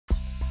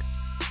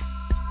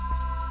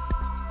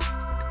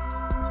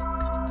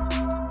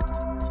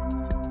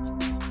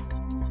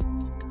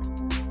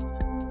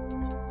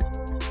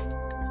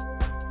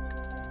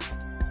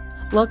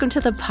Welcome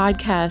to the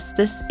podcast.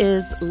 This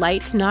is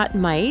Light Not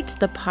Might,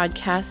 the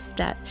podcast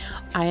that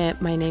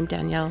my name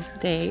Danielle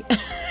Day.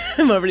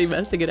 I'm already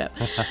messing it up.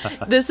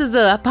 This is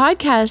the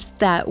podcast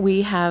that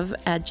we have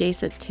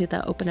adjacent to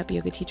the Open Up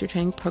Yoga Teacher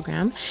Training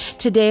Program.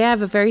 Today I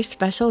have a very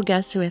special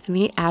guest with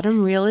me.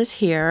 Adam Reel is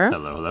here.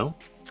 Hello, hello.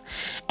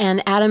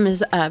 And Adam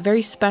is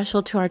very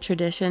special to our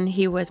tradition.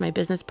 He was my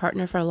business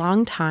partner for a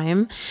long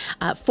time,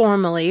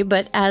 formally,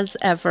 but as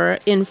ever,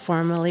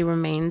 informally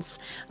remains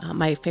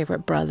my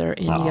favorite brother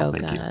in yoga.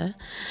 Thank you.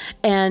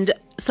 And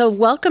so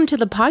welcome to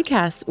the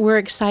podcast. We're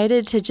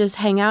excited to just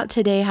hang out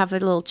today, have a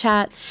little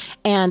chat.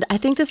 And I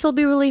think this will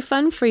be really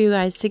fun for you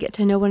guys to get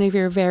to know one of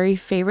your very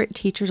favorite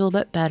teachers a little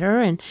bit better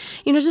and,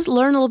 just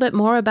learn a little bit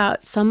more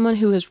about someone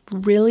who has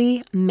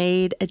really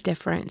made a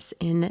difference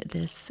in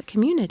this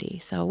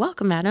community. So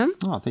welcome, Adam.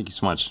 Oh, thank you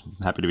so much.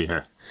 Happy to be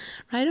here.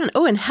 Right on.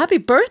 Oh, and happy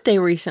birthday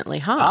recently,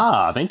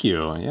 huh? Thank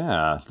you.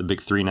 Yeah, the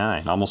big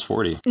 39, almost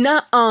 40.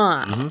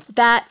 Nuh-uh. Mm-hmm.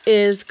 That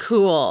is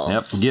cool.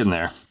 Yep, I'm getting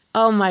there.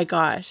 Oh my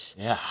gosh.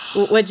 Yeah.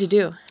 What'd you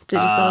do? Did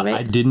you celebrate?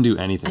 I didn't do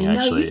anything, I know,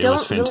 actually. you don't It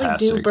was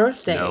fantastic. really do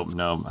birthday.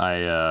 No.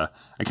 I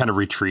kind of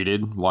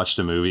retreated, watched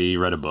a movie,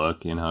 read a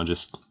book,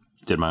 just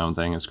did my own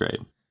thing. It was great.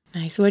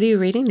 Nice. What are you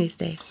reading these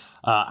days?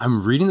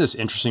 I'm reading this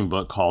interesting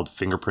book called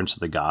Fingerprints of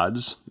the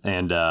Gods,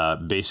 and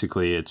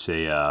basically it's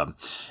kind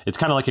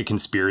of like a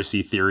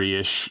conspiracy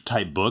theory-ish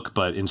type book,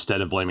 but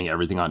instead of blaming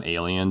everything on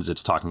aliens,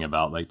 it's talking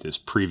about like this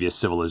previous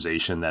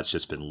civilization that's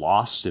just been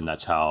lost, and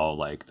that's how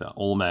like the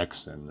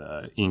Olmecs and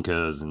the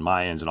Incas and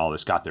Mayans and all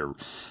this got their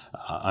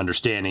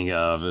understanding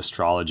of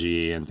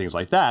astrology and things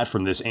like that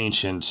from this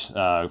ancient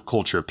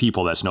culture of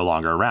people that's no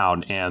longer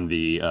around, and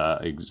the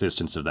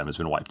existence of them has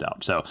been wiped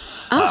out. So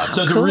it's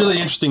cool. a really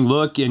interesting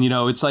look, and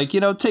it's like,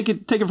 take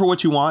it for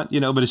what you want,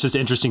 but it's just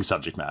interesting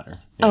subject matter.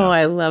 Oh,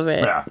 I love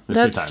it. Yeah, it's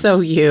good That's times.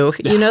 so you.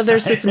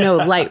 There's just no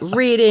light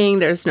reading.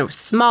 There's no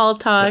small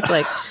talk.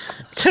 Like,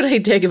 that's what I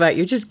dig about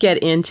you. Just get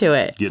into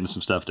it. Getting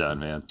some stuff done,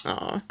 man.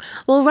 Oh,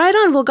 well, right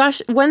on. Well, gosh,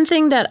 one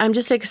thing that I'm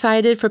just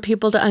excited for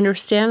people to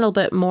understand a little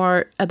bit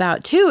more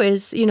about too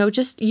is,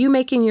 just you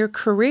making your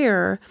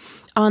career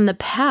on the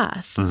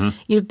path. Mm-hmm.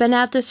 You've been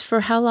at this for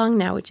how long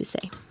now, would you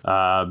say?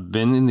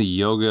 Been in the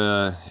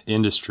yoga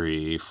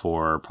industry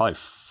for probably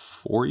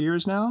 4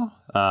 years now.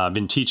 I've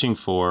been teaching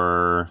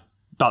for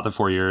about the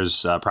 4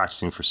 years,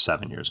 practicing for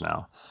 7 years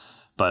now.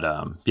 But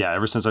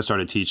ever since I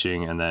started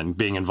teaching and then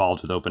being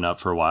involved with Open Up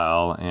for a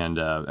while, and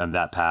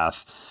that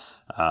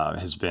path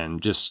has been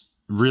just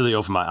really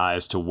opened my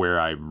eyes to where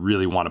I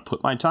really want to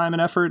put my time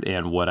and effort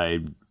and what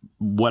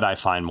I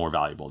find more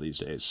valuable these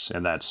days.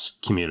 And that's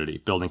community,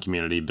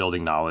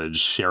 building knowledge,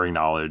 sharing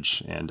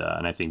knowledge. And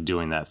I think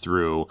doing that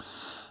through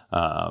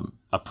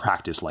a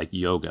practice like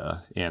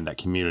yoga and that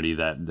community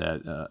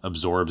that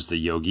absorbs the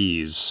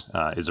yogis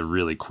is a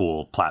really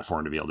cool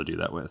platform to be able to do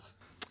that with.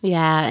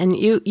 Yeah, and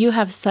you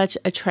have such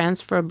a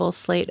transferable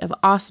slate of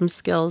awesome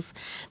skills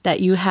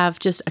that you have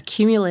just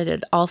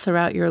accumulated all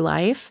throughout your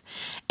life.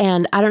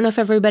 And I don't know if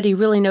everybody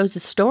really knows the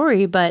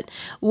story, but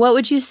what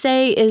would you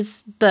say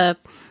is the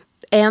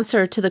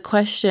answer to the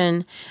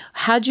question,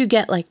 how'd you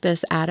get like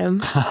this,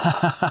 Adam?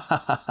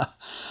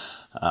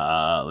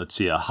 Let's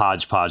see, a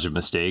hodgepodge of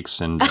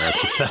mistakes and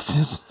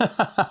successes.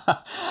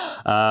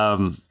 I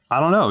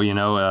don't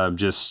know,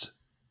 just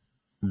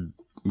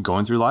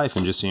going through life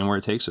and just seeing where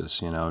it takes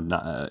us.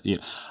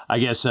 I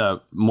guess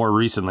more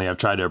recently I've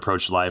tried to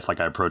approach life like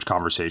I approach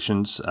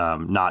conversations,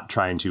 not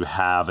trying to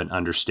have an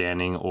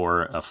understanding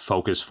or a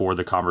focus for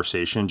the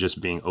conversation,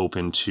 just being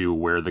open to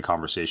where the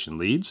conversation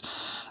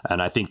leads.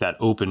 And I think that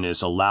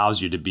openness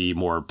allows you to be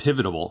more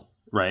pivotable.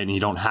 Right. And you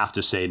don't have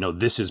to say, no,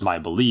 this is my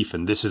belief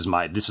and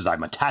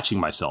I'm attaching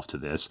myself to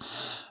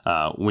this.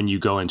 When you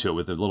go into it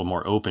with a little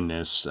more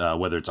openness,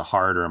 whether it's a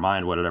heart or a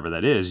mind, whatever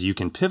that is, you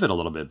can pivot a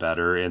little bit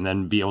better and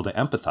then be able to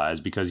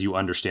empathize because you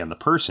understand the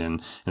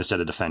person instead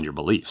of defend your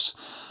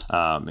beliefs.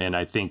 And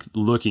I think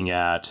looking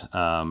at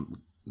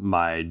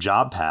my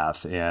job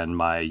path and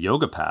my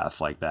yoga path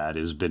like that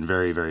has been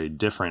very, very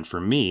different for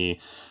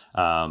me.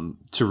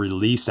 To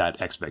release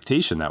that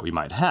expectation that we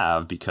might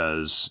have,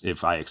 because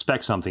if I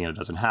expect something and it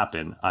doesn't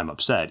happen, I'm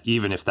upset,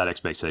 even if that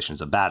expectation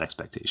is a bad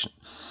expectation.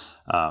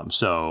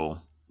 So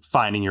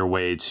finding your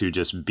way to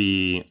just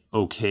be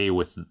okay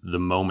with the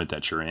moment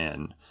that you're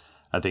in,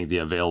 I think the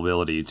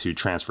availability to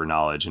transfer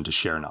knowledge and to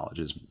share knowledge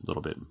is a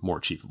little bit more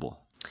achievable.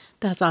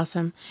 That's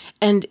awesome.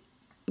 And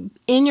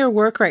in your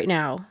work right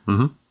now,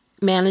 mm-hmm.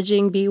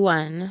 managing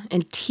B1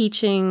 and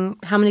teaching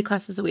how many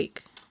classes a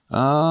week?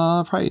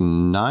 Probably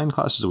 9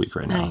 classes a week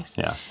right now. Nice.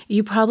 Yeah.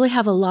 You probably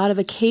have a lot of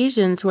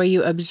occasions where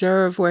you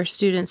observe where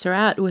students are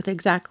at with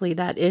exactly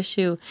that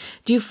issue.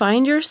 Do you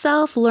find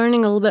yourself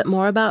learning a little bit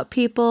more about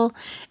people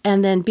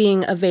and then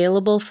being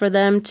available for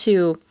them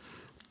to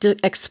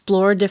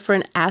explore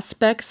different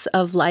aspects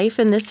of life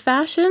in this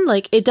fashion?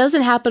 Like, it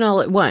doesn't happen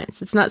all at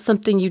once. It's not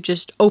something you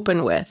just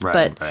open with.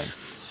 Right.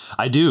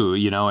 I do,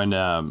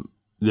 and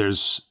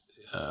there's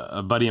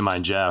a buddy of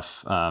mine,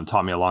 Jeff,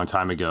 taught me a long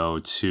time ago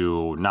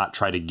to not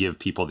try to give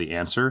people the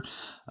answer,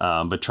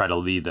 but try to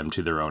lead them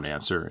to their own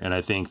answer. And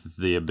I think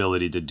the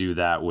ability to do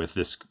that with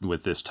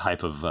this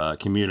type of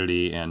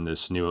community and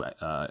this new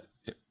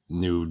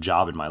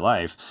job in my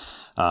life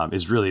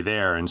is really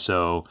there. And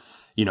so,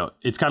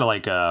 it's kind of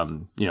like,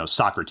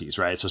 Socrates,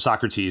 right? So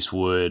Socrates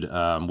would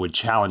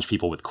challenge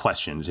people with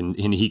questions, and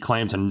he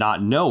claimed to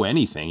not know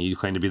anything. He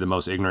claimed to be the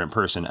most ignorant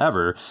person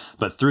ever.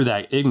 But through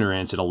that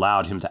ignorance, it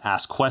allowed him to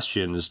ask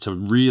questions to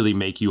really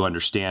make you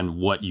understand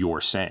what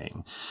you're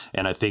saying.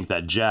 And I think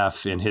that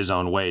Jeff, in his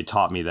own way,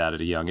 taught me that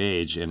at a young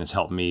age and has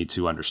helped me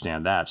to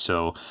understand that.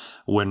 So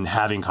when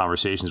having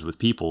conversations with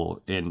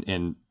people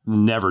and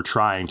never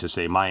trying to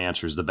say, my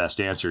answer is the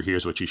best answer,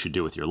 here's what you should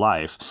do with your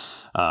life,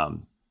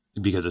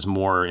 because it's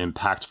more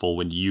impactful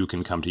when you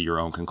can come to your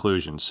own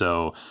conclusion.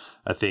 So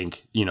I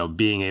think,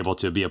 being able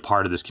to be a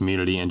part of this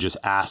community and just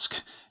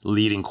ask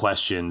leading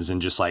questions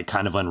and just like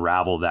kind of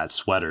unravel that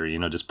sweater,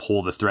 just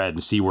pull the thread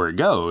and see where it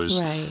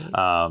goes,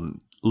 right.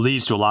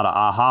 Leads to a lot of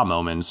aha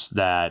moments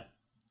that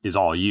is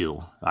all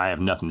you. I have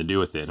nothing to do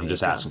with it. I'm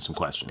just asking some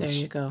questions. There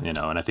you go. And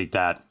I think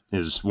that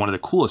is one of the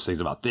coolest things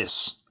about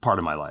this part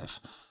of my life.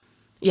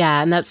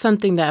 Yeah, and that's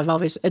something that I've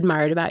always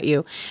admired about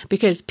you,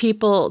 because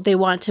people, they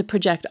want to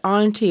project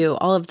onto you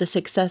all of the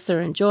success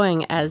they're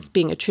enjoying as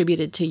being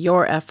attributed to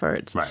your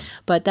efforts. Right.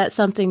 But that's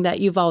something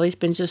that you've always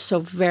been just so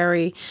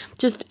very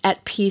just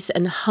at peace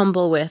and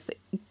humble with,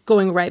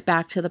 going right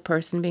back to the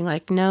person, being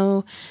like,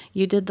 no,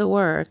 you did the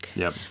work.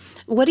 Yep.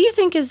 What do you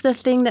think is the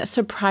thing that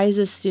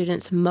surprises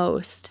students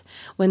most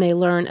when they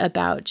learn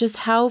about just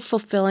how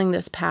fulfilling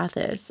this path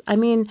is? I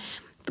mean,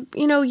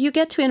 you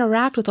get to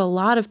interact with a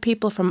lot of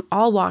people from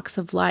all walks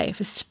of life,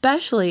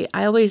 especially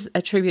I always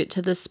attribute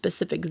to this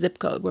specific zip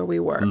code where we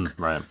work.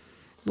 Right.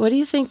 What do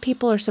you think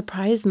people are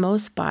surprised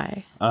most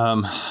by?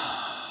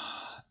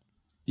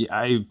 Yeah,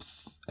 I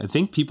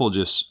think people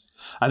we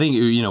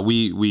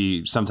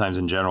sometimes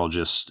in general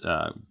just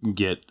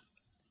get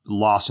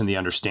lost in the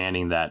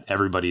understanding that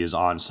everybody is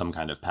on some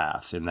kind of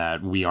path and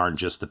that we aren't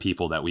just the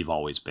people that we've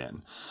always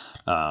been.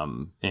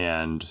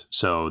 And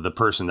so the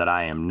person that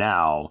I am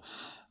now,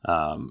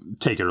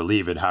 take it or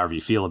leave it, however you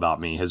feel about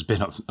me, has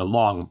been a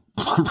long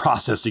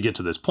process to get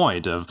to this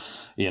point of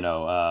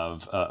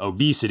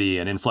obesity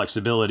and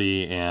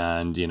inflexibility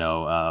and,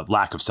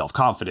 lack of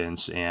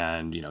self-confidence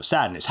and,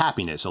 sadness,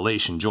 happiness,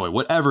 elation, joy,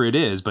 whatever it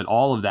is. But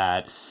all of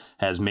that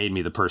has made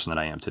me the person that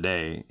I am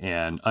today,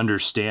 and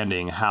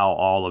understanding how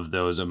all of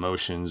those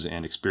emotions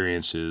and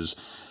experiences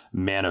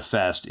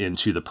manifest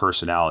into the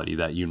personality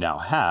that you now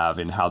have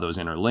and how those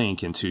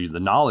interlink into the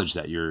knowledge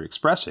that you're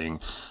expressing,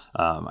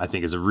 I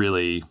think is a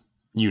really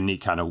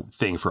unique kind of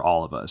thing for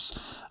all of us.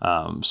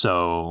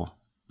 So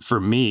for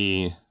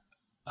me,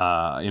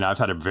 I've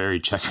had a very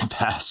checkered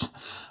past,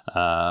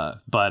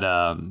 but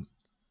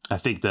I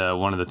think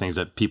one of the things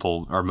that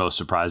people are most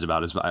surprised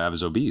about is I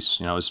was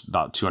obese. I was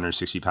about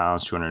 260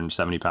 pounds,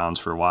 270 pounds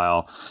for a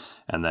while.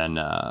 And then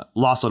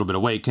lost a little bit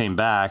of weight, came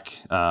back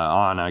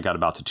I got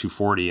about to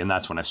 240, and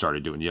that's when I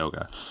started doing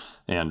yoga.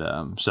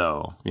 And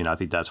so, I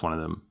think that's one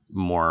of the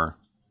more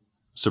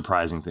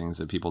surprising things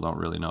that people don't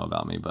really know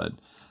about me.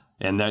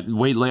 And that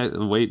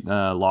weight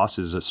loss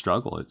is a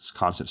struggle. It's a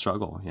constant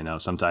struggle.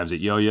 Sometimes it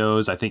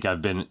yo-yos. I think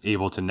I've been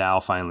able to now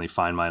finally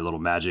find my little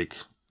magic,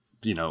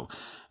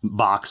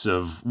 box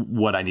of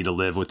what I need to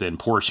live within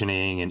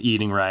portioning and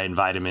eating right and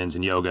vitamins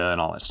and yoga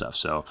and all that stuff.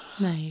 So,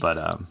 nice.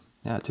 But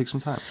yeah, it takes some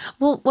time.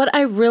 Well, what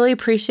I really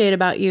appreciate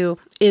about you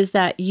is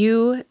that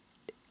you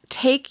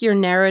take your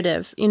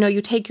narrative,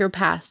 you take your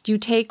past, you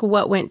take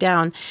what went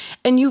down,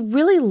 and you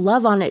really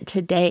love on it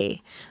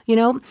today.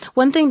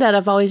 One thing that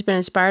I've always been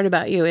inspired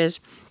about you is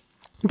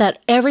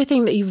that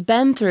everything that you've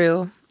been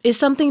through is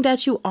something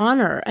that you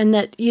honor, and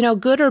that,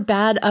 good or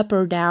bad, up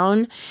or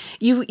down,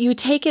 you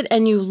take it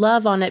and you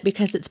love on it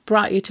because it's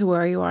brought you to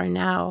where you are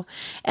now.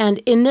 And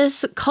in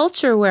this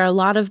culture where a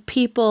lot of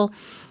people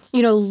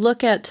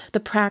look at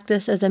the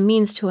practice as a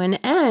means to an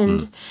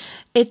end,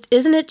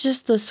 isn't it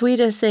just the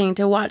sweetest thing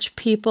to watch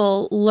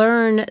people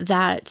learn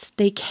that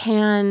they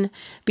can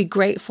be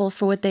grateful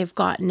for what they've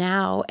got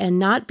now and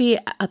not be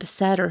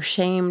upset or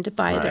shamed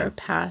by their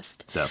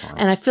past.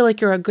 Definitely. And I feel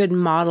like you're a good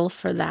model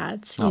for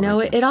that.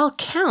 It all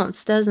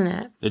counts, doesn't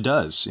it? It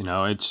does.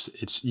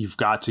 It's you've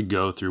got to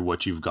go through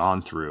what you've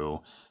gone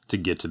through to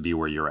get to be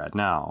where you're at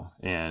now.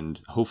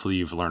 And hopefully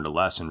you've learned a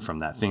lesson from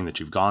that thing that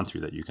you've gone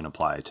through that you can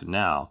apply to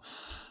now.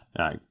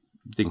 I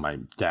think my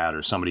dad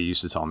or somebody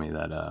used to tell me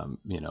that,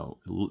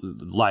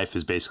 life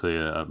is basically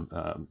a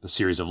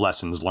series of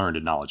lessons learned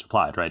and knowledge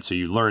applied, right? So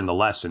you learn the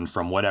lesson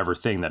from whatever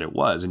thing that it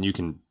was, and you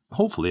can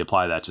hopefully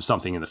apply that to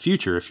something in the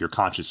future if you're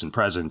conscious and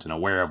present and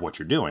aware of what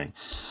you're doing.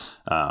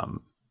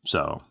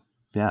 So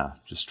yeah,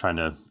 just trying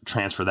to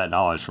transfer that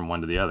knowledge from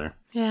one to the other.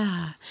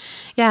 Yeah.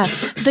 Yeah.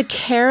 The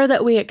care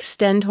that we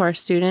extend to our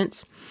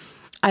students,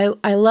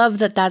 I love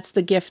that that's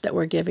the gift that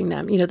we're giving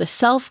them. The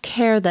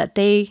self-care that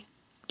they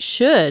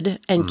should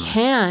and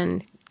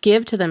can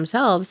give to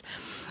themselves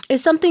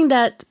is something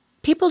that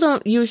people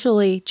don't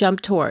usually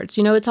jump towards.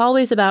 It's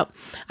always about,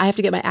 I have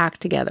to get my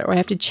act together, or I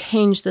have to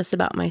change this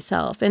about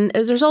myself. And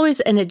there's always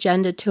an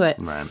agenda to it.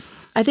 Right.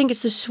 I think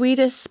it's the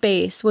sweetest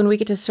space when we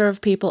get to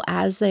serve people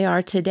as they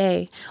are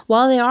today,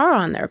 while they are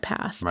on their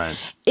path. Right.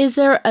 Is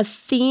there a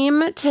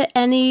theme to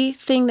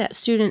anything that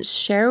students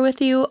share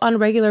with you on a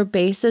regular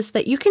basis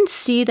that you can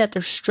see that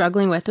they're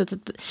struggling with, or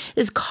that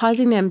is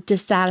causing them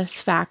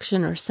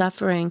dissatisfaction or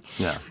suffering,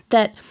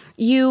 that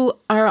you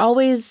are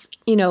always,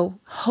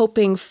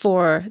 hoping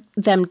for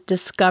them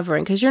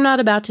discovering? Because you're not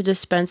about to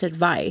dispense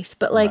advice,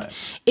 but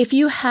if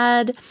you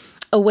had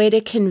a way to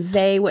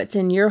convey what's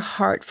in your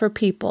heart for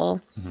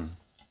people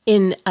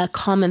in a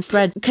common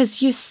thread,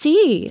 because you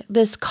see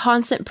this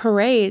constant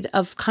parade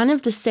of kind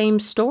of the same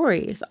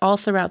stories all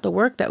throughout the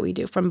work that we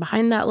do from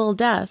behind that little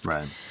desk.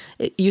 Right.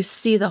 You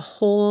see the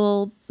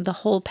whole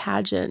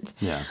pageant.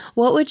 Yeah.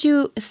 What would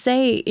you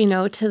say,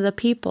 to the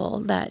people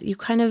that you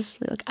kind of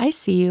like, I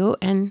see you,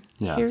 and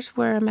here's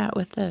where I'm at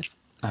with this?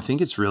 I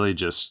think it's really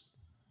just,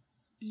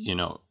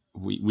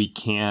 we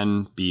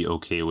can be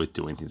okay with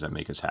doing things that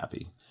make us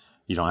happy.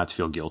 You don't have to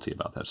feel guilty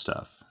about that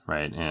stuff,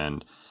 right?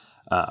 And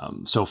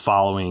so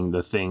following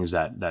the things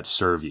that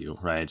serve you,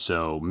 right?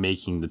 So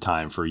making the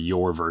time for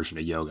your version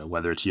of yoga,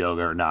 whether it's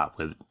yoga or not,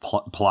 with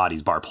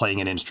Pilates bar, playing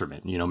an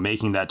instrument,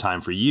 making that time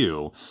for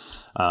you,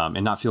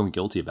 and not feeling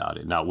guilty about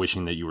it, not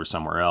wishing that you were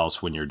somewhere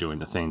else when you're doing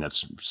the thing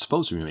that's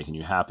supposed to be making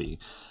you happy.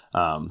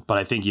 But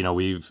I think,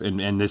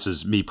 and this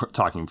is me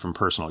talking from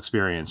personal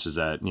experience, is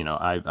that,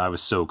 I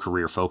was so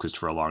career focused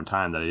for a long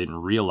time that I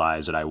didn't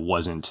realize that I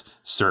wasn't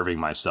serving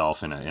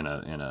myself in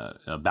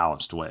a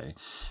balanced way.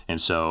 And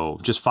so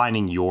just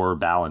finding your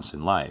balance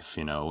in life,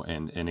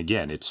 and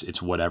again,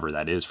 it's whatever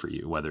that is for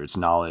you, whether it's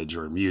knowledge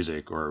or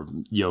music or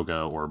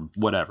yoga or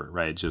whatever,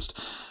 right? Just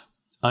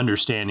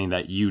understanding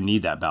that you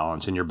need that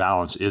balance, and your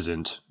balance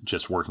isn't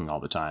just working all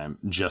the time,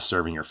 just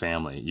serving your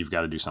family. You've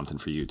got to do something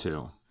for you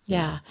too.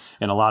 Yeah.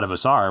 And a lot of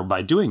us are,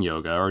 by doing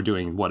yoga or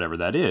doing whatever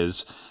that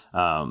is.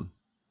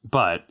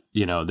 But,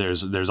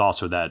 there's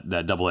also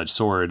that double-edged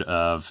sword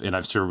of, and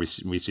I'm sure we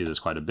see this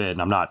quite a bit,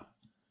 and I'm not,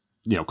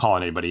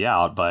 calling anybody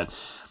out, but,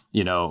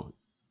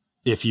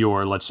 if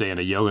you're, let's say, in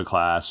a yoga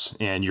class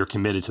and you're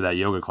committed to that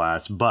yoga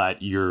class,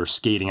 but you're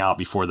skating out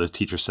before the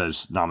teacher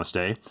says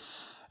namaste,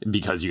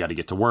 because you got to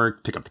get to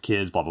work, pick up the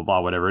kids, blah, blah, blah,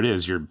 whatever it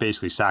is, you're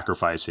basically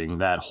sacrificing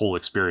that whole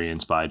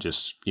experience by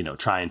just,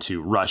 trying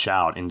to rush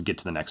out and get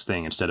to the next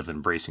thing instead of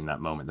embracing that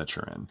moment that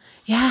you're in.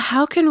 Yeah.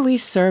 How can we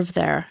serve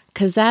there?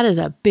 Because that is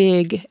a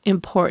big,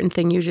 important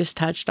thing you just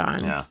touched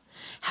on. Yeah.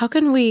 How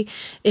can we,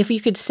 if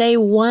you could say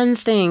one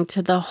thing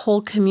to the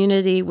whole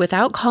community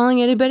without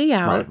calling anybody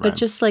out, but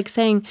just like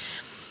saying,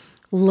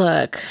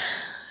 look,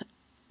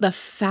 the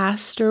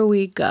faster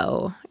we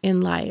go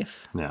in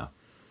life. Yeah.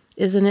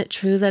 Isn't it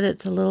true that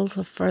it's a little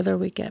the further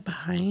we get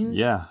behind?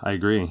 Yeah, I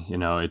agree.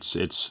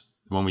 It's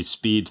when we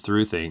speed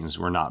through things,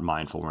 we're not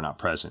mindful, we're not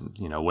present,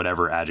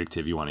 whatever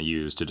adjective you want to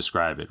use to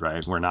describe it,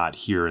 right? We're not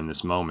here in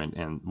this moment.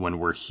 And when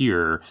we're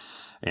here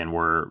and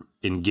we're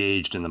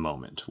engaged in the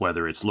moment,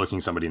 whether it's looking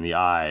somebody in the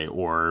eye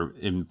or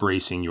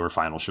embracing your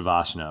final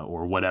shavasana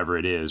or whatever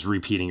it is,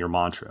 repeating your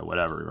mantra,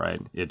 whatever, right?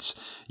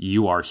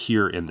 You are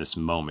here in this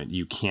moment.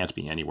 You can't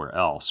be anywhere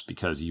else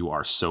because you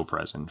are so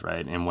present,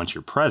 right? And once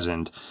you're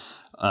present,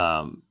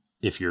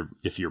 if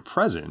you're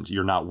present,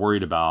 you're not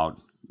worried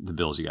about the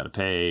bills you got to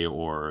pay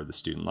or the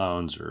student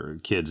loans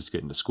or kids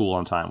getting to school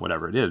on time,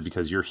 whatever it is,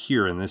 because you're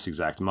here in this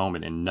exact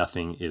moment and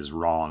nothing is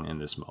wrong in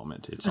this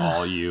moment. It's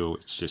all you.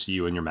 It's just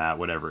you and your mat,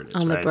 whatever it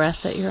is. On the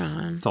breath that you're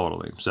on.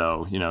 Totally.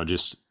 So,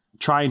 just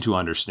trying to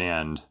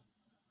understand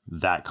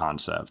that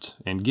concept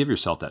and give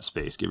yourself that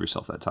space, give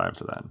yourself that time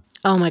for that.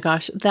 Oh my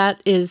gosh, that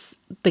is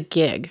the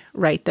gig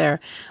right there.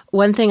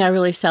 One thing I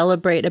really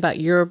celebrate about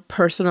your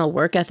personal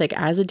work ethic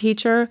as a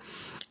teacher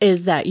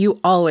is that you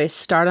always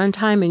start on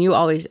time and you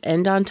always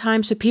end on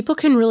time, so people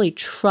can really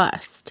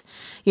trust.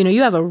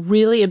 You have a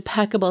really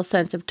impeccable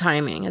sense of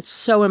timing. It's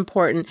so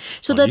important,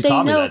 so that they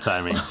know. You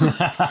taught me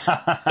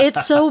that timing.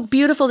 It's so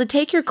beautiful to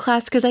take your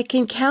class because I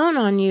can count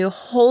on you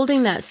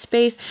holding that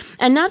space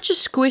and not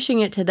just squishing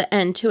it to the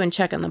end too and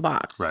checking the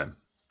box. Right.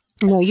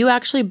 No, you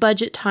actually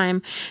budget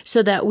time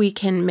so that we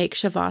can make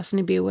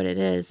Shavasana be what it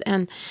is.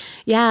 And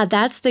yeah,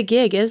 that's the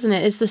gig, isn't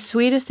it? It's the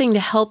sweetest thing to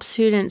help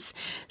students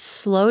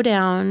slow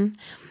down,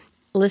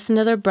 listen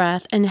to their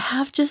breath, and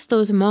have just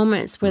those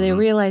moments where they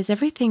realize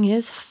everything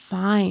is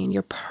fine.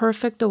 You're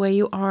perfect the way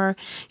you are.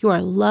 You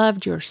are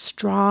loved. You're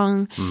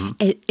strong.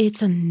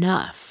 It's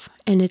enough.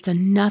 And it's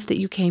enough that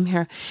you came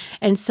here.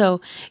 And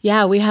so,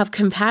 yeah, we have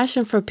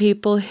compassion for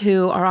people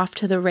who are off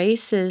to the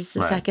races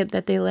the second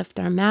that they lift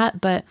their mat.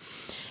 But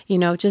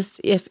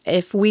just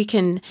if we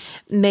can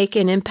make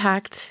an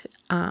impact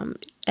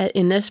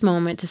in this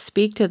moment to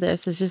speak to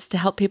this, is just to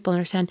help people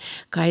understand,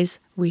 guys,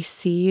 we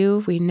see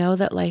you. We know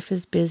that life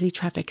is busy.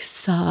 Traffic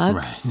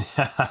sucks.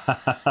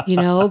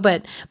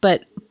 Right.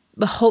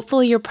 But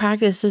hopefully your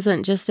practice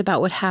isn't just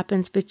about what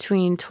happens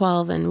between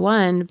 12 and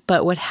 1,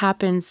 but what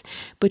happens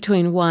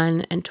between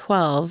 1 and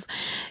 12,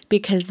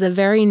 because the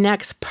very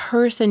next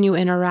person you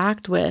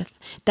interact with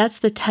That's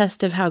the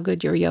test of how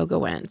good your yoga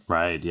went.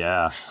 Right.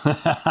 Yeah.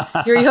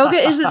 Your yoga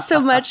isn't so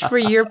much for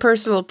your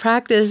personal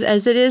practice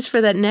as it is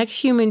for that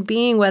next human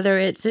being, whether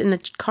it's in the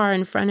car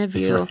in front of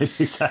you Right,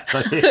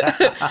 exactly.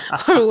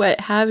 Yeah. or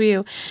what have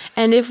you.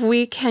 And if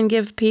we can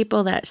give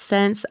people that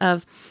sense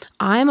of,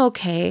 I'm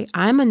okay,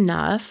 I'm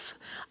enough,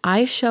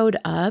 I showed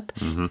up,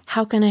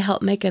 how can I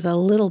help make it a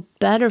little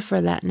better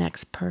for that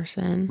next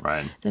person?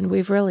 Right. Then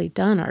we've really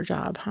done our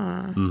job,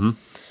 huh?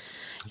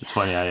 It's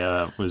funny.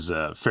 I was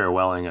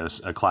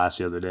farewelling a class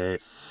the other day,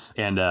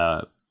 and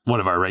one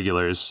of our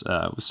regulars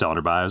was telling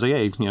her bye. I was like,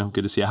 "Hey,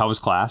 good to see you. How was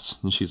class?"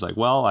 And she's like,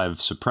 "Well, I've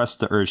suppressed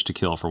the urge to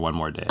kill for one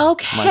more day."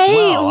 Okay, I'm like,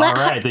 well, all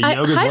right, the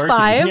yoga's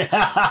high working.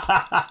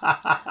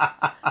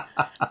 Five.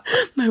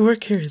 My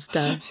work here is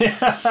done.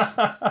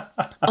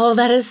 Oh,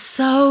 that is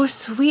so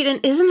sweet. And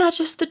isn't that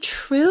just the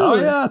truth? Oh,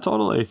 yeah,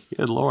 totally.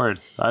 Good Lord.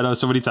 I know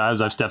so many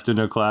times I've stepped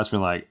into a class and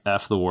been like,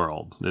 F the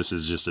world. This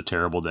is just a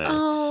terrible day.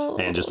 Oh.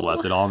 And just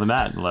left it all on the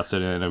mat and left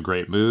it in a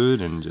great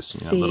mood and just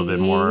a little bit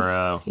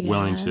more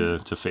willing to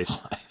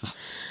face life.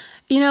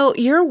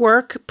 Your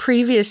work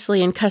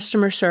previously in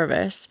customer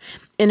service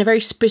in a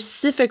very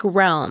specific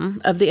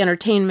realm of the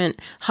entertainment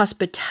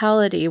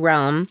hospitality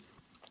realm,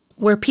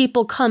 where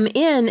people come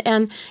in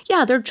and,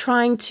 they're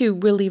trying to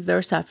relieve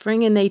their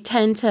suffering, and they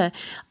tend to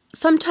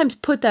sometimes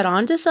put that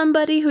onto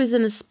somebody who's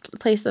in a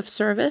place of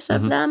service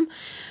of them.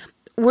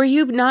 Were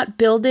you not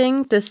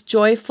building this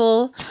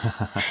joyful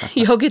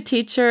yoga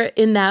teacher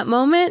in that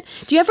moment?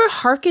 Do you ever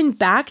hearken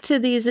back to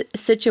these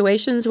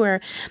situations where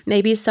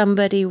maybe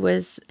somebody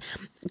was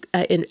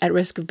at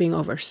risk of being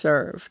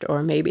overserved,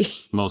 or maybe?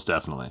 Most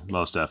definitely.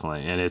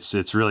 And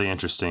it's really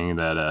interesting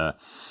that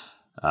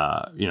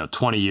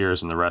 20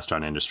 years in the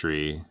restaurant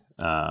industry,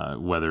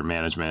 whether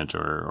management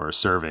or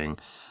serving,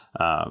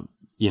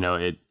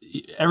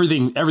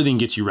 everything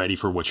gets you ready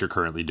for what you're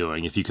currently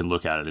doing if you can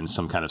look at it in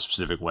some kind of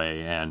specific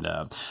way. And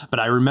but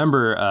I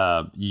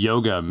remember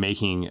yoga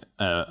making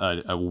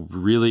a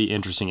really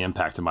interesting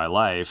impact in my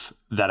life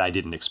that I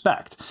didn't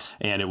expect.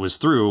 And it was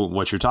through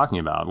what you're talking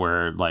about,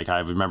 where like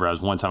I remember I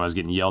was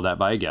getting yelled at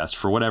by a guest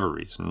for whatever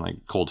reason,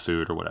 like cold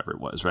food or whatever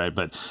it was, right?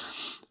 But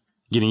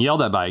getting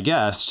yelled at by a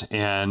guest,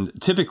 and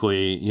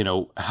typically,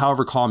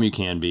 however calm you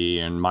can be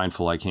and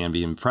mindful I can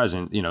be and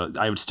present,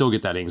 I would still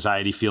get that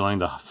anxiety feeling,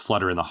 the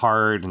flutter in the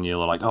heart, and you're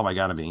like, oh my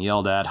God, I'm being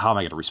yelled at. How am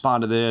I going to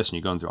respond to this? And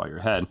you're going through all your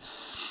head.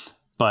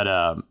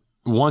 But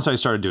once I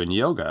started doing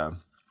yoga,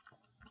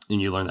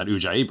 and you learn that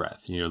Ujjayi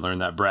breath, you learn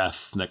that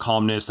breath, that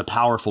calmness, the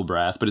powerful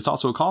breath, but it's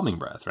also a calming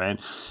breath,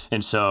 right?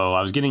 And so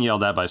I was getting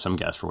yelled at by some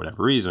guest for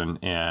whatever reason,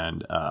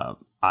 and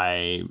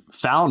I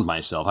found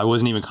myself, I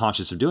wasn't even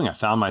conscious of doing it. I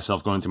found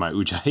myself going through my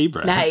Ujjayi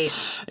breath.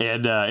 Nice.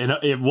 And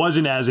it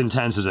wasn't as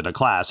intense as in a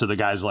class. So the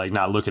guy's like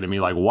not looking at me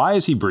like, why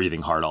is he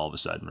breathing hard all of a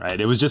sudden?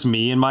 Right. It was just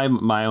me and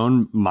my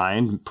own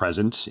mind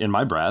present in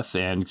my breath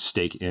and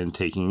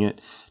taking it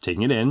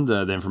in,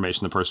 the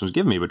information the person was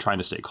giving me, but trying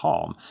to stay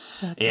calm.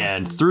 That's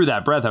awesome. Through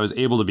that breath, I was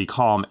able to be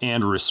calm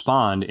and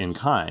respond in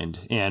kind.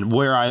 And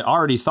where I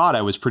already thought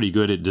I was pretty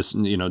good at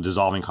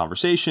dissolving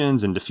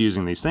conversations and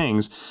diffusing these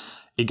things,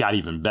 it got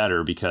even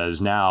better because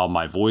now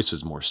my voice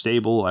was more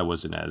stable. I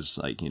wasn't as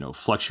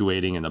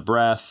fluctuating in the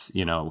breath.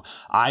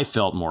 I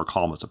felt more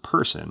calm as a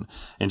person.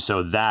 And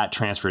so that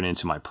transferred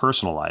into my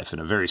personal life in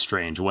a very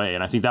strange way.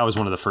 And I think that was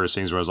one of the first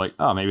things where I was like,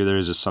 oh, maybe there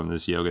is just some of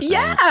this yoga thing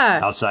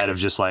outside of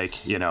just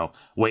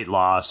weight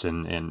loss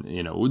and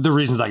the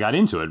reasons I got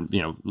into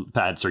it,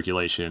 bad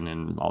circulation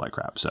and all that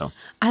crap. So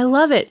I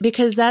love it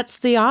because that's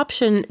the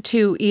option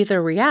to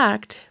either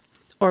react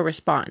or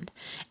respond.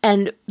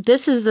 And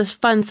this is a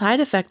fun side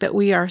effect that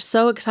we are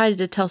so excited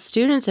to tell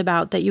students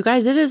about, that you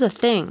guys, it is a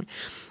thing.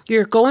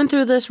 You're going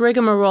through this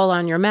rigmarole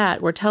on your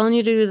mat. We're telling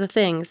you to do the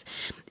things.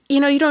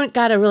 You don't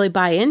got to really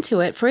buy into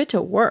it for it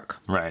to work.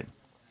 Right.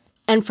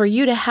 And for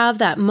you to have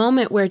that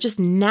moment where just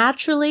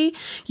naturally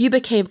you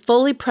became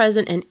fully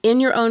present and in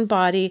your own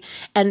body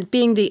and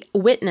being the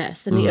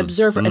witness and the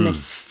observer and the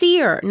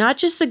seer, not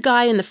just the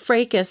guy in the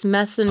fracas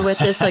messing with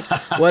this, like,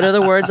 what are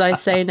the words I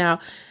say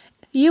now?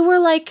 You were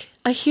like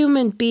a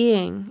human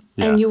being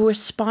and you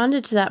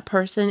responded to that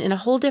person in a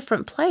whole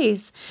different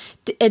place.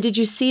 And did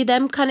you see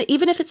them kind of,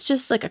 even if it's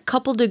just like a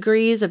couple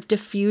degrees of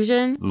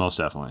diffusion? Most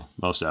definitely.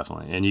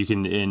 And you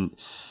can,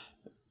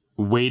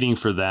 waiting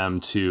for them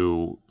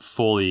to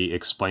fully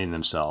explain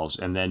themselves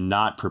and then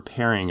not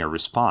preparing a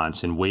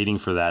response and waiting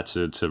for that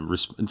to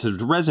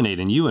resonate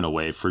in you in a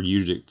way for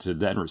you to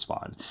then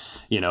respond.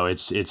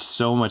 It's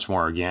so much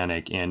more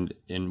organic. And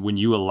when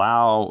you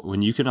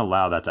can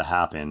allow that to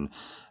happen,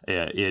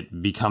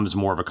 it becomes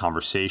more of a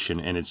conversation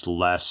and it's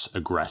less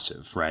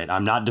aggressive, right?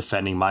 I'm not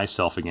defending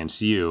myself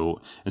against you.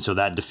 And so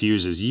that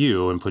diffuses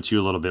you and puts you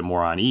a little bit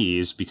more on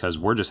ease because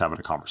we're just having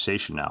a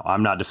conversation now.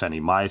 I'm not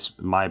defending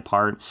my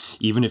part.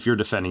 Even if you're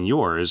defending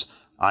yours,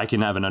 I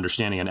can have an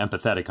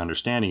empathetic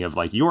understanding of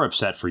like, you're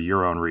upset for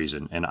your own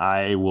reason. And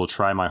I will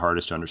try my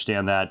hardest to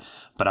understand that,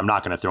 but I'm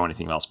not going to throw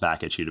anything else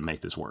back at you to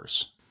make this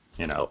worse.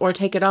 Or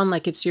take it on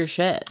like it's your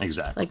shit.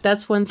 Exactly. Like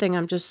that's one thing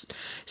I'm just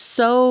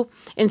so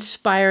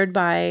inspired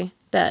by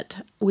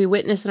that we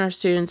witness in our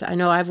students, I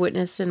know I've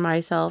witnessed in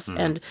myself,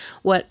 and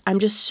what I'm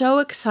just so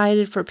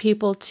excited for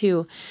people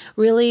to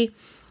really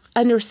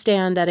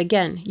understand that,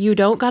 again, you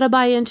don't got to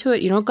buy into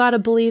it. You don't got to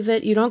believe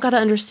it. You don't got to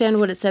understand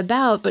what it's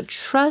about, but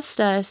trust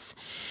us.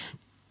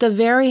 The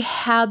very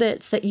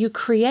habits that you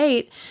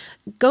create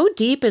go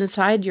deep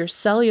inside your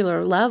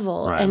cellular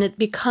level, and it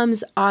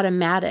becomes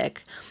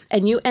automatic.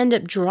 And you end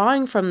up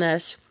drawing from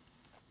this,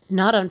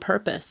 not on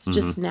purpose,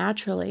 just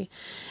naturally.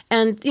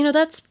 And,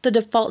 that's the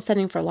default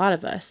setting for a lot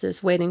of us,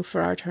 is waiting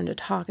for our turn to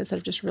talk instead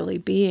of just really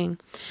being.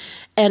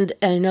 And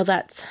I know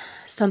that's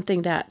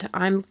something that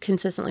I'm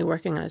consistently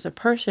working on as a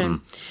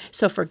person.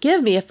 So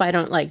forgive me if I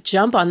don't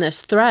jump on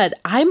this thread.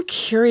 I'm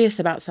curious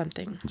about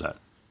something. What's that?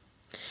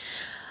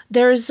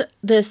 There's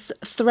this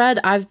thread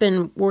I've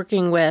been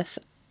working with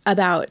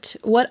about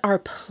what our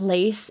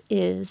place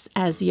is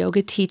as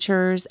yoga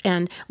teachers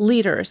and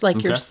leaders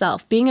like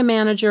yourself, being a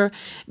manager,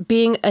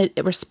 being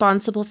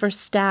responsible for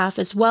staff,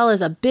 as well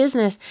as a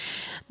business.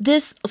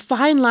 This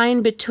fine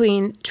line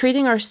between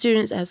treating our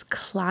students as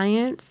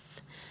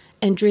clients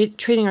and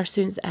treating our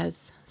students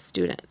as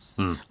students.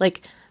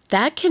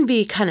 That can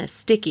be kind of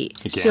sticky.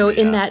 So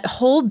in that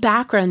whole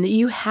background that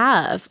you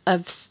have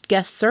of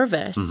guest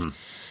service,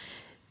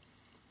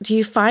 do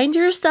you find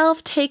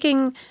yourself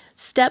taking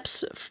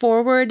steps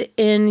forward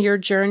in your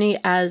journey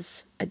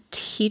as a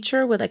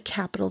teacher with a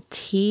capital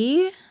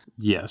T?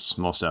 Yes,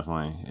 most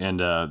definitely. And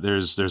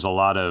there's a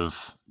lot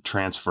of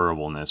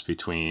transferableness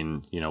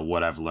between,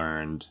 what I've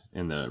learned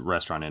in the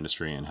restaurant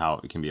industry and how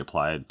it can be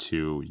applied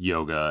to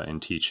yoga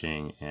and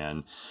teaching.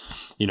 And,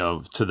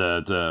 to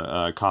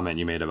the comment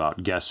you made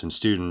about guests and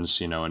students,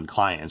 and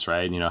clients,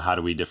 right? How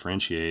do we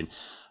differentiate?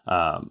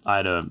 I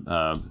had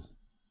a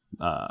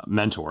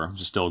mentor,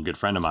 still a good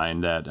friend of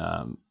mine, that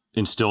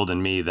instilled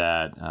in me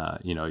that,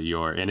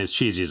 and as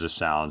cheesy as it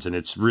sounds, and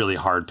it's really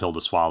hard pill to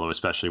swallow,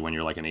 especially when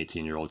you're like an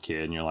 18-year-old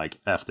kid and you're like,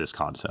 F this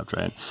concept,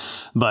 right?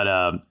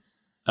 But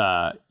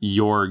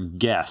your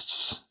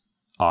guests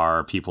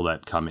are people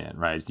that come in,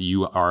 right?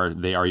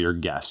 They are your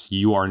guests.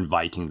 You are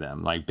inviting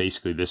them. Like,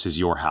 basically, this is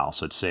your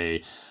house. Let's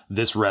say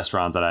this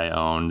restaurant that I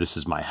own, this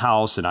is my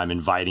house, and I'm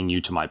inviting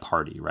you to my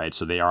party, right?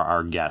 So they are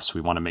our guests.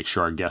 We want to make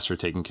sure our guests are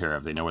taken care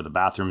of. They know where the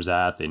bathroom's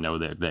at. They know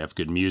that they have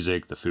good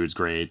music. The food's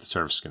great. The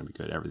service is going to be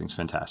good. Everything's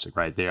fantastic,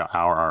 right? They are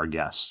our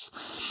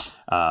guests.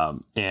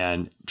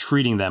 And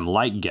treating them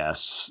like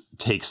guests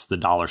takes the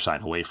dollar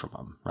sign away from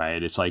them,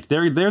 right? It's like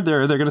they're there.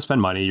 They're going to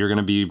spend money. You're going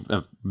to be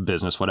a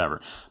business,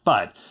 whatever.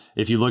 But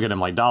if you look at them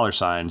like dollar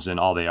signs, then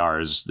all they are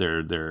is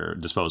they're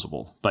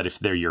disposable. But if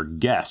they're your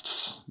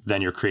guests,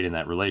 then you're creating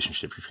that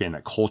relationship. You're creating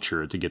that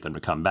culture to get them to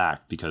come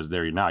back because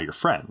they're now your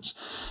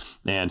friends.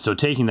 And so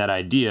taking that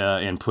idea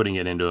and putting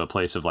it into a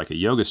place of like a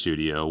yoga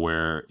studio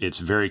where it's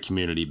very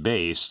community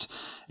based,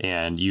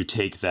 and you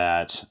take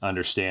that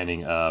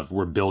understanding of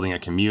we're building a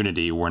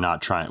community. We're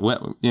not trying,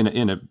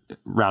 in a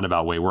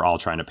roundabout way, we're all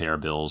trying to pay our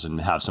bills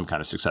and have some kind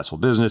of successful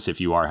business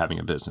if you are having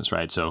a business,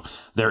 right? So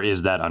there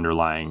is that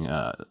underlying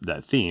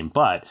that theme.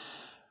 But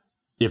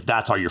if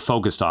that's all you're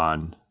focused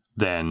on,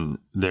 then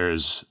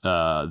there's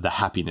the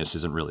happiness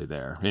isn't really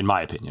there, in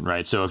my opinion,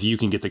 right? So if you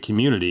can get the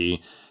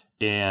community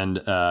and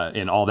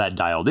all that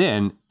dialed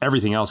in,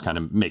 everything else kind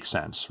of makes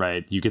sense,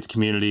 right? You get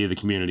the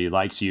community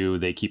likes you,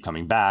 they keep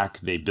coming back,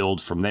 they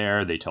build from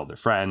there, they tell their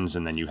friends,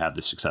 and then you have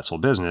this successful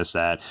business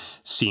that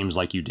seems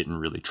like you didn't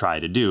really try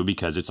to do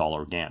because it's all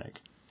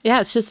organic. Yeah,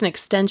 it's just an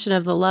extension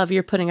of the love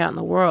you're putting out in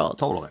the world.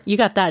 Totally. You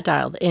got that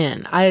dialed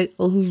in. I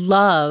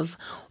love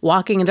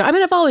walking into,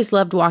 I've always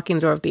loved walking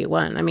the door of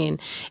B1.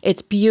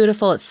 It's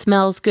beautiful, it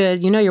smells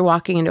good, you're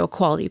walking into a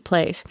quality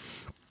place.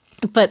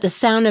 But the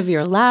sound of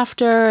your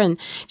laughter and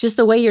just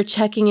the way you're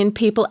checking in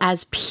people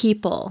as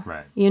people,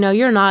 right?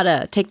 You're not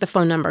a take the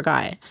phone number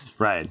guy,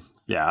 right?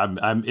 Yeah,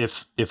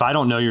 if I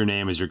don't know your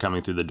name as you're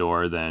coming through the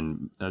door,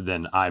 then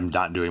I'm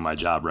not doing my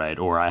job right,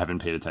 or I haven't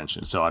paid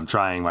attention. So I'm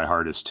trying my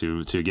hardest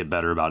to get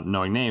better about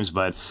knowing names.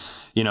 But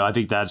I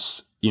think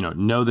that's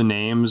know the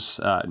names,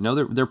 know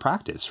their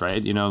practice,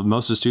 right?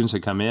 Most of the students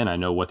that come in, I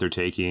know what they're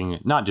taking.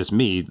 Not just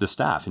me, the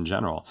staff in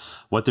general,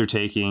 what they're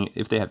taking.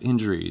 If they have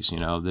injuries,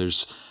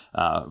 there's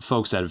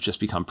folks that have just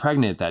become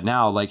pregnant that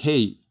now like,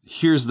 hey,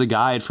 here's the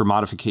guide for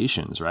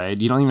modifications, right?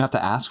 You don't even have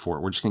to ask for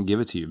it. We're just going to give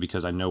it to you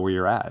because I know where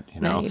you're at,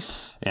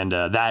 Nice. And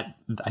I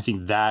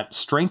think that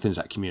strengthens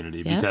that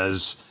community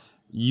because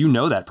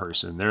that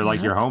person. They're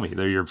like your homie.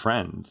 They're your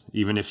friend.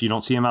 Even if you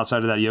don't see them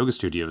outside of that yoga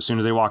studio, as soon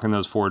as they walk in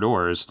those 4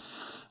 doors,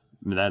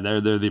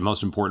 they're the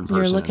most important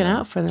person. You're looking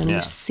out for them. Yeah.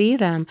 You see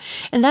them.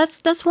 And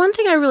that's one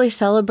thing I really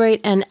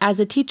celebrate. And as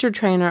a teacher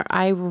trainer,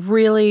 I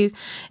really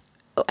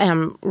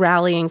am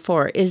rallying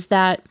for is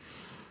that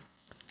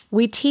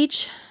we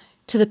teach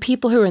to the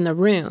people who are in the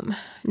room,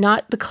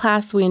 not the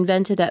class we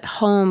invented at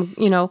home.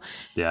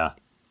 Yeah.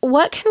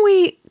 What can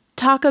we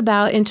talk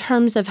about in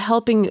terms of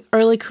helping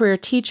early career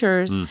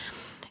teachers,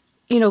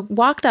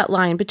 walk that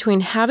line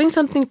between having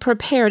something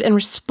prepared and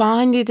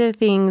responding to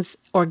things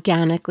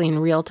organically in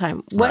real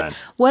time?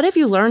 What have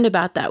you learned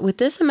about that with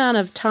this amount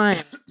of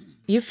time?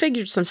 you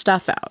figured some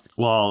stuff out.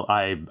 Well,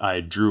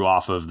 I drew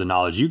off of the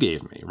knowledge you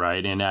gave me,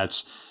 right? And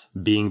that's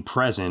being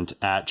present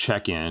at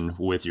check-in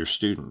with your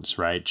students,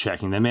 right?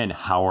 Checking them in.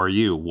 How are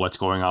you? What's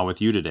going on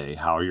with you today?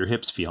 How are your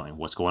hips feeling?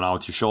 What's going on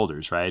with your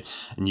shoulders, right?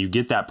 And you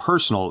get that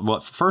personal, well,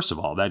 first of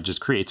all, that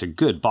just creates a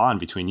good bond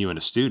between you and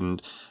a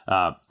student.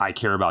 I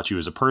care about you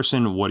as a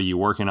person. What are you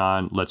working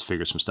on? Let's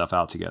figure some stuff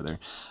out together.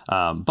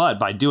 But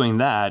by doing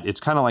that, it's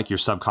kind of like your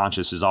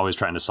subconscious is always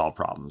trying to solve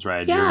problems,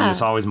 right? Yeah. You're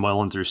just always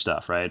mulling through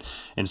stuff, right?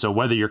 And so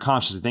whether you're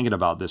consciously thinking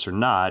about this or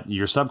not,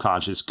 your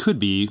subconscious could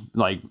be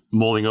like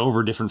mulling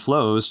over different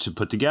flows to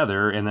put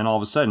together. And then all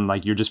of a sudden,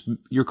 like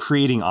you're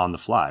creating on the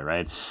fly,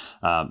 right?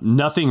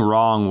 Nothing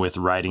wrong with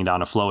writing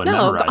down a flow and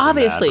memorizing that.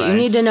 Obviously, right? You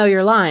need to know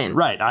your line.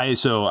 Right.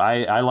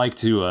 I like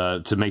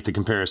to make the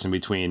comparison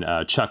between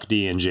Chuck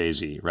D and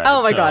Jay-Z, right?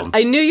 Oh my God.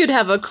 I knew you'd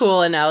have a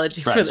cool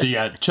analogy for this. So you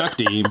got Chuck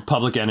D,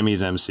 Public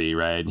Enemy's MC,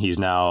 right? He's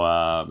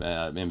now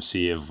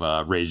MC of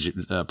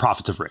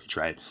Prophets of Rage,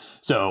 right?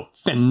 So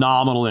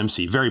phenomenal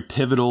MC, very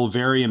pivotal,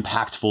 very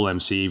impactful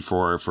MC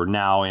for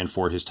now and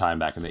for his time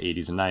back in the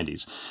 80s and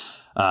 90s.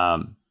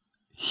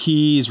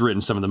 He's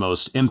written some of the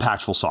most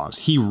impactful songs.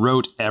 He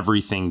wrote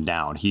everything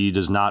down. He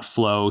does not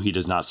flow. He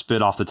does not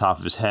spit off the top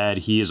of his head.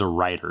 He is a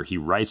writer. He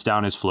writes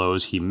down his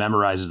flows. He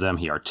memorizes them.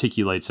 He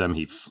articulates them.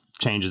 He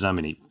changes them,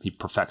 and he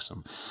perfects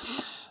them.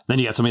 Then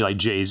you got somebody like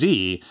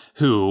Jay-Z,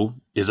 who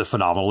is a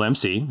phenomenal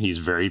MC. He's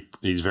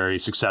very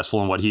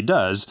successful in what he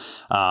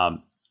does.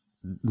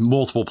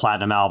 Multiple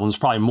platinum albums,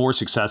 probably more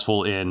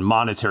successful in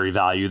monetary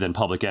value than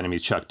Public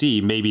Enemy's Chuck D,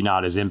 maybe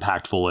not as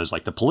impactful as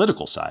like the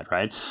political side,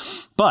 right?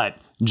 But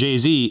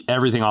Jay-Z,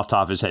 everything off the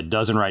top of his head,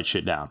 doesn't write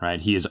shit down,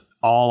 right? He is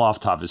all off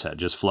the top of his head,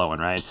 just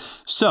flowing, right?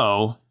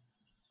 So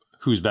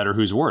who's better,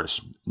 who's worse?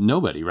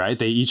 Nobody, right?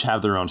 They each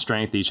have their own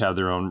strength. They each have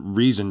their own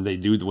reason they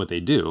do what they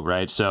do,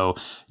 right? So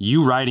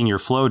you writing your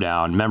flow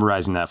down,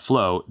 memorizing that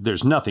flow,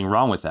 there's nothing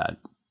wrong with that.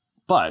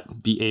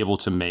 But be able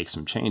to make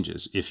some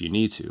changes if you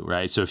need to,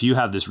 right? So if you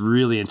have this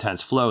really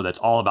intense flow that's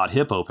all about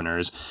hip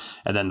openers,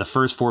 and then the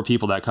first 4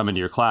 people that come into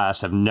your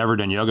class have never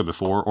done yoga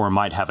before or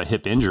might have a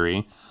hip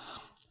injury,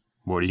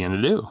 what are you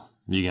going to do?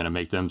 Are you going to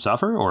make them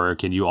suffer, or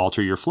can you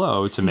alter your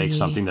flow to make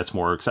something that's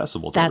more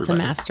accessible to everybody?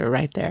 That's a master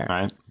right there.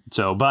 Right?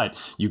 So, but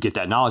you get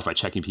that knowledge by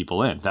checking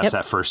people in. That's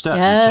that first step.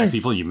 Yes. You check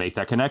people, you make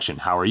that connection.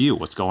 How are you?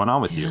 What's going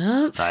on with you?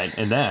 Right?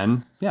 And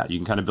then, you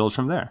can kind of build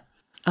from there.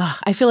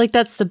 I feel like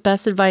that's the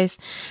best advice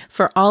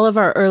for all of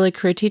our early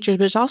career teachers,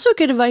 but it's also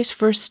good advice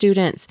for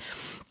students.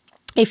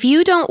 If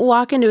you don't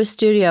walk into a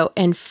studio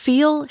and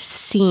feel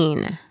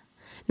seen,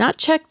 not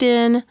checked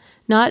in,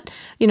 not,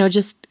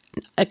 just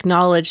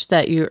acknowledge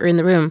that you're in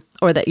the room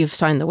or that you've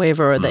signed the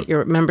waiver or that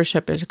your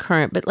membership is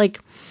current, but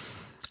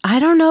I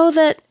don't know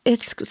that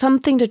it's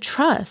something to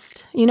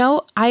trust.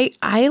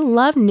 I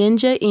love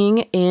ninja-ing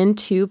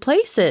into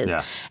places.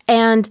 Yeah.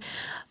 And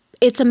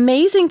it's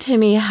amazing to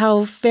me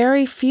how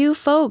very few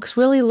folks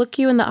really look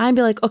you in the eye and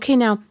be like, okay,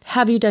 now,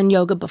 have you done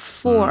yoga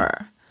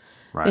before?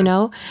 Right.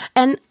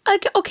 And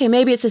okay,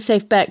 maybe it's a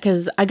safe bet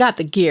because I got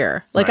the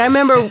gear. I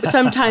remember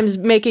sometimes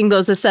making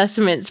those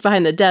assessments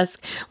behind the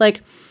desk,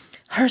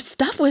 her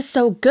stuff was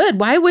so good.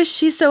 Why was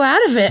she so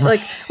out of it? What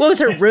was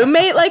her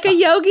roommate like a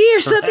yogi or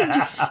something?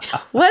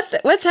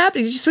 What's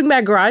happening? Did you swing by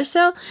a garage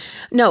sale?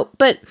 No,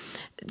 but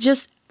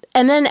just,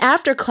 and then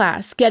after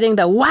class, getting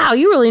the, wow,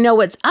 you really know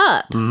what's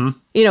up. Mm-hmm.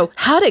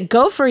 How'd it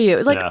go for you?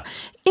 It's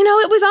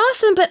it was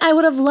awesome, but I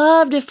would have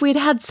loved if we'd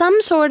had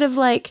some sort of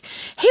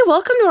hey,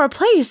 welcome to our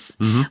place.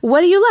 Mm-hmm.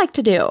 What do you like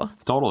to do?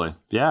 Totally.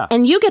 Yeah.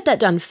 And you get that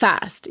done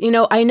fast.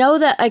 I know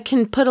that I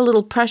can put a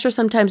little pressure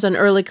sometimes on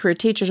early career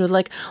teachers with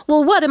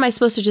well, what am I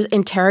supposed to just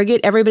interrogate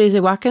everybody as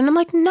they walk in? And I'm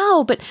like,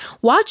 no, but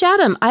watch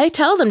Adam. I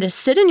tell them to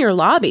sit in your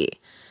lobby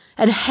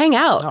and hang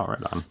out. Oh,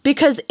 right on.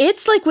 Because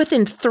it's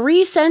within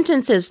 3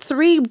 sentences,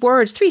 3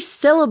 words, 3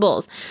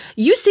 syllables.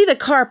 You see the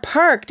car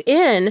parked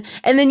in,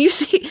 and then you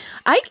see,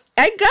 I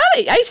got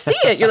it. I see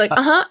it. You're like,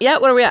 yeah,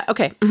 where are we at?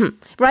 Okay,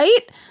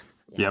 right?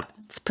 Yep.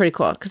 It's pretty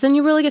cool because then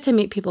you really get to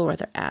meet people where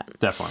they're at.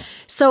 Definitely.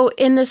 So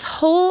in this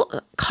whole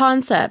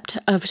concept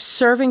of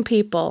serving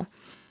people,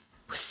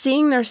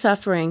 seeing their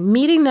suffering,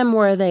 meeting them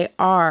where they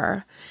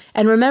are,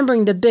 and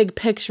remembering the big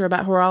picture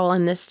about we're all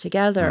in this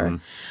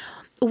together,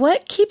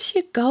 what keeps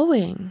you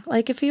going?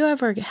 If you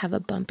ever have a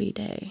bumpy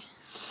day.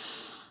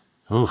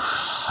 Yeah,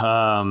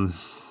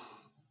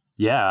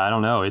 I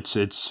don't know.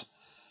 It's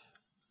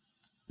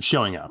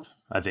showing up,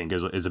 I think,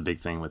 is a big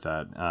thing with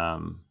that.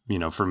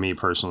 For me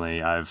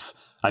personally, I've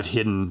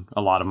hidden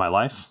a lot of my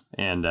life,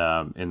 and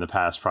in the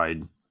past,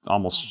 probably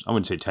almost, I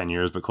wouldn't say 10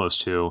 years, but close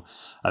to,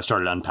 I've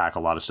started to unpack a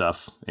lot of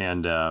stuff,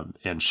 and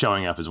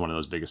showing up is one of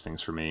those biggest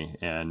things for me.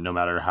 And no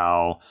matter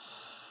how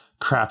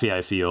crappy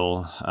I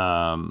feel,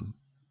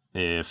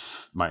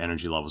 if my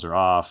energy levels are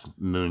off,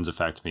 moons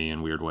affect me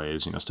in weird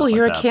ways, stuff like that. Well,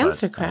 you're a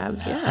Cancer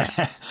crab,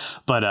 yeah.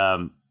 But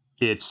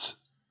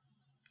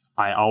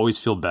I always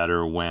feel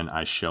better when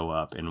I show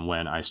up and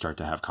when I start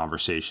to have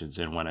conversations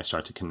and when I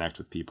start to connect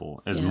with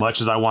people. As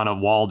much as I want to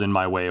Walden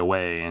my way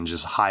away and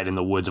just hide in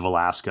the woods of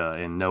Alaska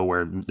and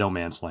nowhere, no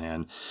man's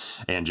land,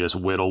 and just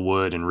whittle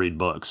wood and read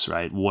books,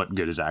 right? What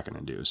good is that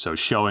going to do? So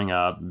showing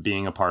up,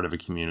 being a part of a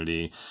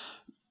community,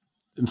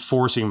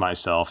 forcing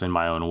myself in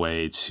my own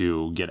way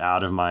to get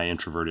out of my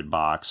introverted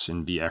box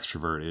and be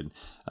extroverted,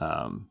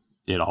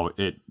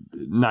 it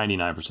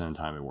 99% of the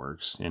time it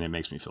works, and it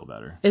makes me feel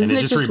better. Isn't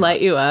it just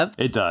light you up?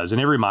 It does, and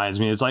it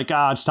reminds me. It's like,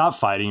 God, stop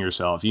fighting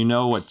yourself. You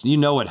know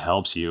what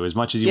helps you. As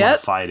much as you want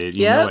to fight it,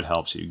 you know it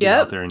helps you. Get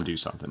out there and do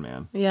something,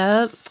 man.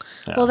 Yep.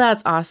 Yeah. Well,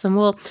 that's awesome.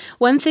 Well,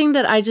 one thing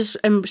that I just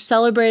am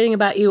celebrating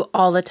about you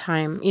all the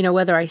time,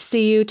 whether I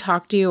see you,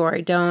 talk to you, or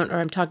I don't, or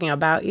I'm talking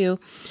about you,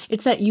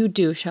 it's that you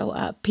do show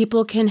up.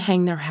 People can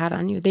hang their hat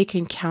on you. They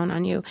can count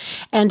on you.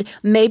 And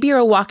maybe you're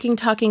a walking,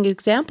 talking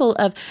example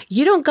of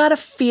you don't got to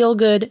feel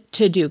good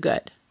to do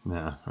good.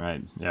 Yeah,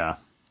 right. Yeah.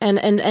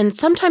 And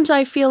sometimes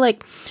I feel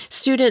like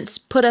students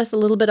put us a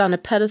little bit on a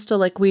pedestal,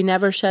 like we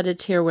never shed a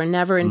tear, we're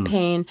never in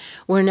pain,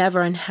 we're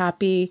never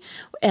unhappy,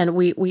 and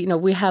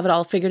we have it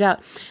all figured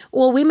out.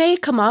 Well, we may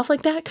come off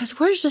like that because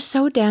we're just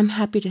so damn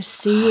happy to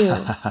see you.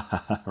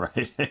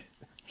 Right.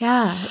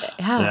 Yeah.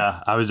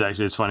 Yeah.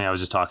 It's funny. I was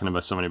just talking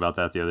about somebody about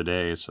that the other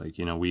day. It's like,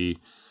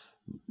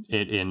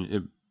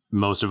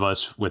 most of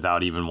us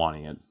without even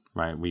wanting it.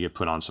 Right. We get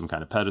put on some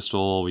kind of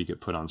pedestal. We get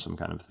put on some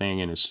kind of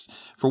thing. And it's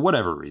for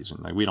whatever reason,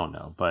 like we don't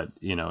know. But,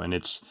 and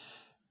it's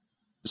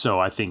so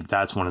I think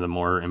that's one of the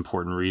more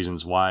important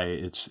reasons why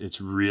it's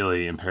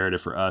really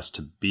imperative for us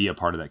to be a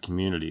part of that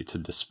community, to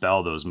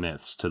dispel those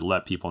myths, to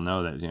let people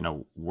know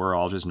that, we're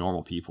all just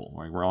normal people.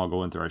 Like we're all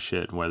going through our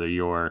shit. Whether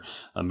you're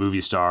a movie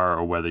star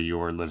or whether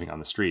you're living on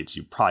the streets,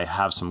 you probably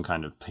have some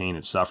kind of pain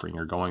and suffering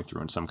you're going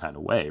through in some kind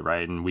of way.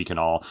 Right. And we can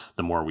all,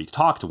 the more we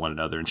talk to one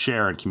another and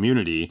share in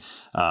community,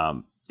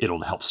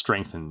 it'll help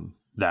strengthen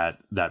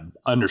that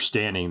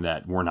understanding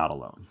that we're not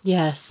alone.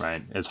 Yes.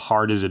 Right. As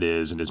hard as it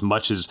is, and as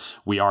much as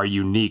we are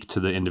unique to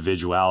the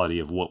individuality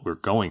of what we're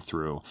going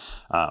through,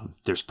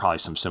 there's probably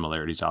some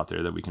similarities out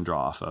there that we can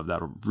draw off of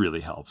that'll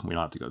really help. We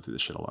don't have to go through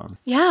this shit alone.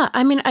 Yeah.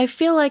 I mean, I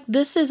feel like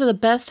this is the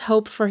best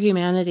hope for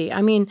humanity.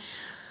 I mean,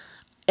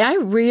 I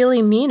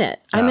really mean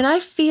it. Yeah. I mean, I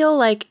feel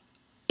like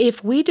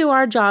if we do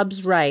our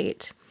jobs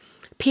right,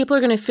 people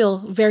are going to feel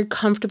very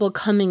comfortable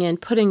coming in,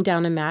 putting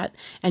down a mat,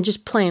 and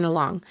just playing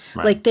along.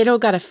 Right. Like they don't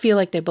got to feel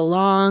like they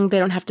belong. They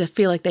don't have to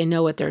feel like they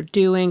know what they're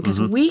doing, because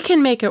we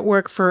can make it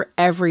work for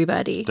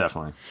everybody.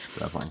 Definitely.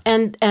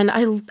 And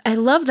I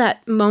love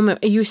that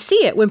moment. You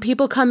see it when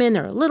people come in,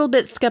 they're a little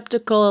bit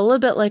skeptical, a little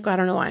bit like, I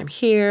don't know why I'm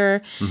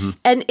here.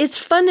 And it's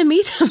fun to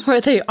meet them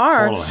where they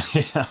are.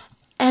 Totally. Yeah.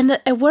 And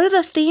what are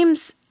the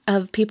themes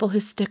of people who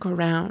stick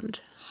around?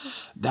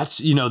 That's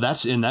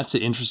the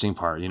interesting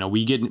part.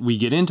 We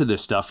get into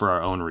this stuff for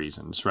our own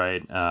reasons,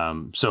 right?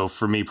 So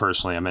for me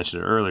personally, I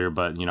mentioned it earlier,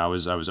 but I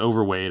was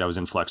overweight, I was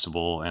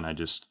inflexible, and I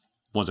just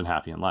wasn't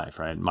happy in life,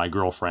 right? My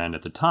girlfriend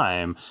at the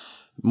time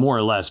more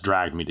or less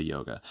dragged me to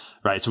yoga,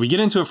 right? So we get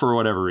into it for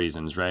whatever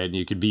reasons, right?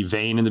 You could be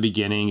vain in the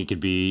beginning. It could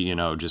be,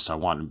 just I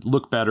want to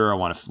look better. I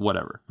want to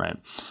whatever, right?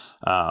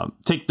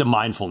 Take the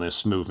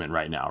mindfulness movement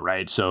right now,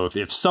 right? So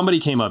if somebody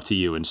came up to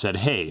you and said,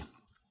 hey,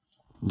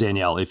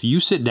 Danielle, if you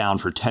sit down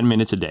for 10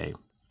 minutes a day,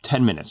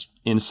 10 minutes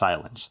in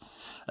silence,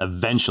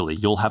 eventually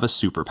you'll have a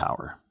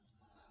superpower.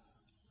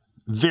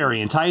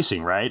 Very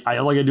enticing, right?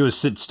 All I gotta do is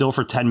sit still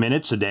for 10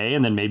 minutes a day,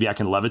 and then maybe I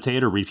can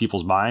levitate or read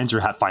people's minds or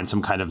find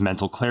some kind of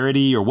mental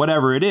clarity or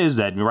whatever it is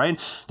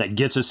that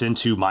gets us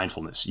into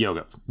mindfulness,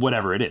 yoga,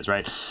 whatever it is,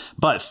 right?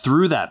 But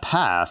through that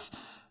path,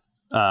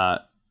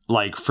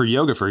 like for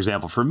yoga, for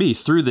example, for me,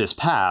 through this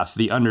path,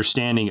 the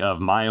understanding of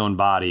my own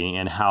body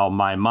and how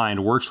my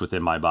mind works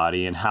within my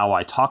body and how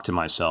I talk to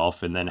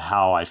myself, and then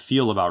how I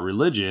feel about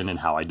religion and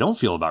how I don't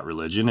feel about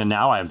religion. And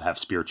now I have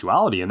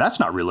spirituality, and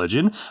that's not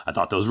religion. I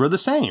thought those were the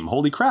same.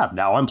 Holy crap.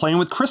 Now I'm playing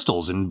with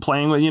crystals and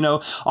playing with,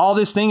 all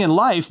this thing in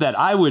life that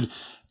I would,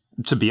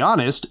 to be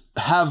honest,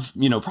 have,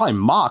 probably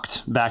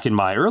mocked back in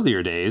my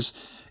earlier days,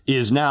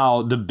 is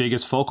now the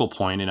biggest focal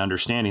point in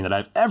understanding that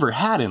I've ever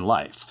had in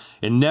life,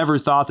 and never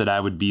thought that I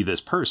would be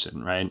this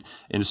person. Right.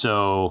 And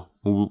so,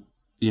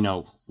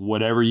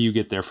 whatever you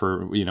get there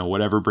for,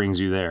 whatever brings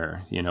you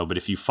there, but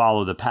if you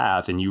follow the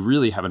path and you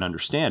really have an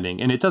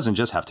understanding, and it doesn't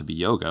just have to be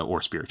yoga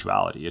or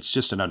spirituality, it's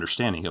just an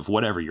understanding of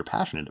whatever you're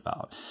passionate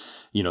about,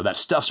 that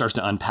stuff starts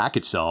to unpack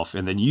itself,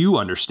 and then you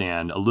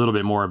understand a little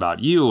bit more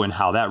about you and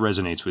how that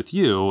resonates with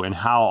you, and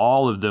how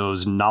all of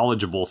those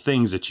knowledgeable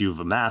things that you've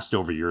amassed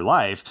over your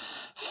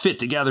life fit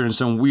together in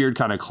some weird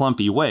kind of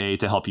clumpy way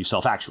to help you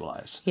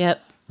self-actualize.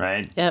 Yep.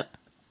 Right? Yep.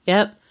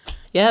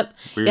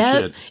 Weird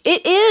shit.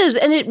 It is.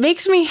 And it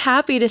makes me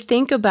happy to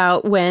think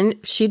about when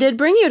she did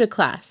bring you to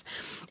class.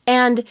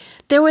 And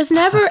there was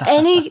never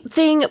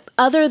anything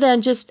other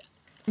than just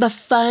the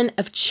fun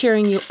of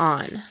cheering you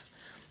on.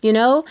 you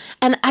know?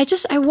 And I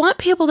want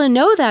people to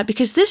know that,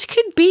 because this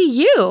could be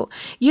you.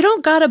 You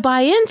don't got to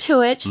buy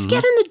into it. Just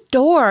get in the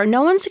door.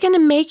 No one's going to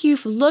make you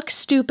look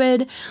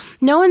stupid.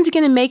 No one's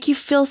going to make you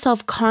feel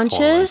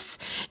self-conscious.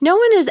 No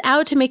one is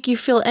out to make you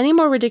feel any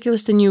more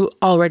ridiculous than you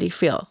already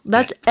feel.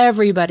 That's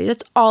everybody.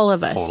 That's all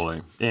of us.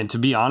 Totally. And to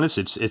be honest,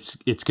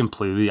 it's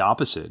completely the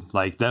opposite.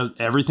 Like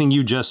everything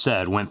you just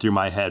said went through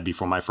my head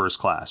before my first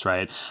class,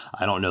 right?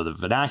 I don't know the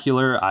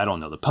vernacular. I don't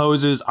know the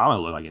poses. I'm going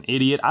to look like an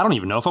idiot. I don't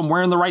even know if I'm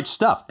wearing the right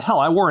stuff. Hell,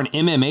 I wore an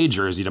MMA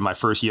jersey to my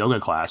first yoga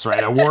class,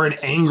 right? I wore an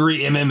angry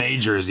MMA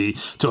jersey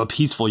to a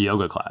peaceful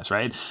yoga class,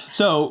 right?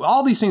 So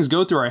all these things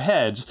go through our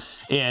heads,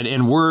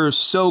 and we're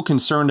so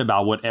concerned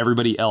about what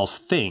everybody else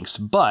thinks.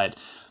 But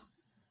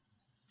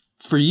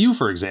for you,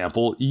 for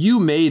example, you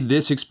made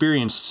this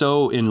experience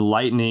so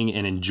enlightening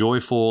and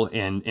joyful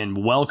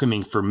and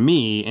welcoming for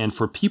me and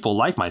for people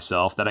like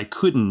myself that I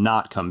couldn't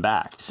not come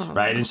back,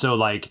 right? And so,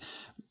 like,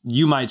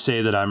 you might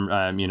say that I'm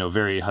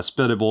very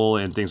hospitable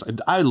and things.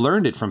 I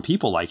learned it from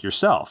people like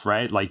yourself,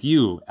 right? Like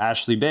you,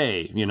 Ashley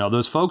Bay,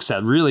 those folks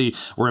that really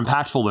were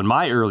impactful in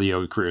my early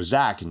yoga career,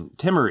 Zach and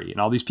Timmery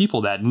and all these people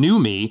that knew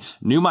me,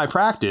 knew my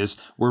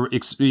practice, were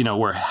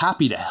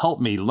happy to help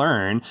me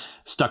learn,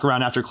 stuck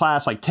around after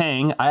class. Like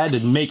Tang, I had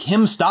to make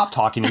him stop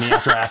talking to me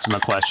after I asked him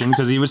a question,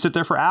 because he would sit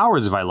there for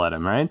hours if I let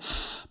him, right?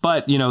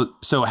 But,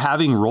 so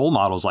having role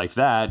models like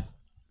that,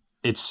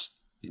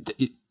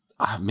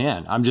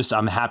 man,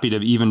 I'm happy to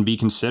even be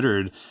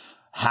considered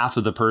half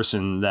of the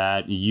person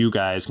that you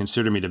guys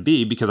consider me to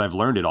be, because I've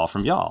learned it all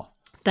from y'all.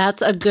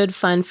 That's a good,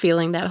 fun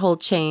feeling, that whole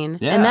chain.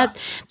 Yeah. And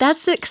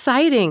that's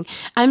exciting.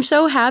 I'm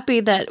so happy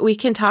that we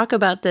can talk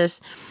about this.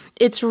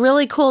 It's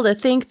really cool to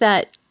think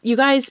that you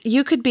guys,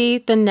 you could be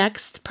the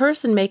next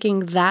person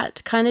making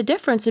that kind of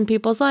difference in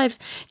people's lives,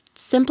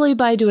 simply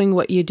by doing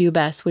what you do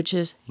best, which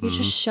is you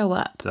just show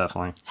up.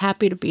 Definitely.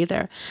 Happy to be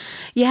there.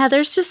 Yeah,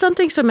 there's just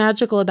something so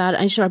magical about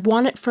it. I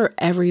want it for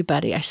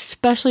everybody. I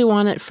especially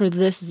want it for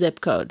this zip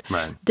code.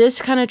 Right.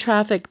 This kind of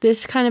traffic,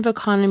 this kind of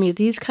economy,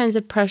 these kinds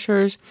of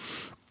pressures.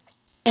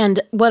 And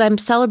what I'm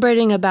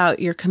celebrating about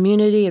your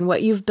community and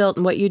what you've built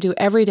and what you do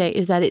every day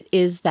is that it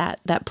is that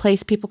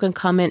place people can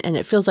come in and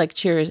it feels like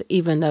Cheers,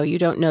 even though you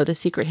don't know the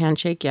secret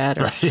handshake yet,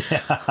 or,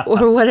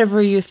 or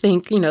whatever you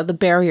think, the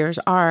barriers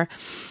are.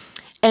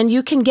 And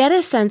you can get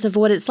a sense of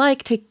what it's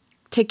like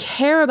to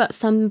care about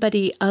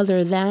somebody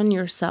other than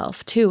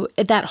yourself, too.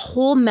 That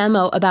whole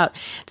memo about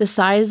the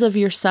size of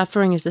your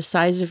suffering is the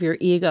size of your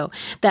ego.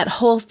 That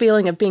whole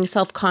feeling of being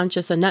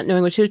self-conscious and not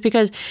knowing what to do is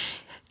because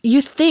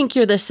you think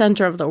you're the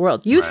center of the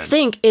world. You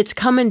think it's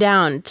coming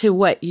down to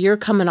what you're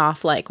coming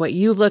off like, what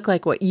you look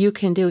like, what you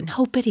can do.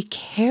 Nobody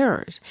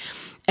cares.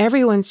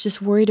 Everyone's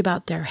just worried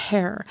about their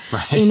hair,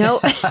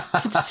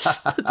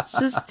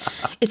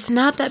 it's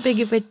not that big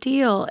of a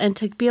deal. And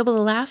to be able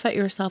to laugh at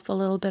yourself a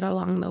little bit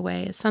along the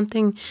way is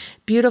something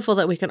beautiful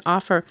that we can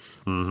offer.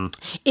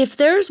 If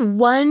there's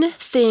one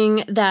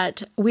thing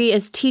that we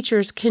as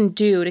teachers can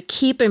do to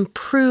keep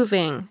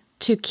improving,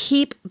 to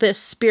keep this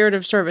spirit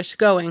of service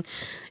going,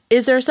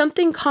 is there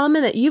something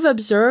common that you've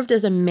observed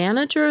as a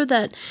manager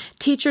that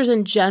teachers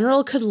in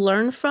general could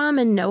learn from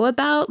and know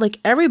about? Like,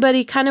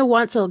 everybody kind of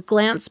wants a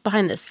glance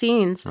behind the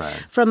scenes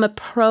from a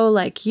pro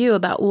like you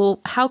about,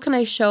 well, how can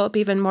I show up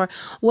even more?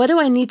 What do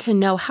I need to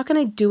know? How can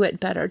I do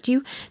it better?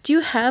 Do you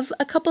have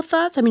a couple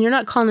thoughts? I mean, you're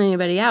not calling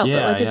anybody out,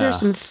 but is there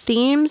some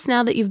themes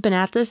now that you've been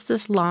at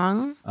this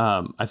long?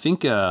 I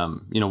think,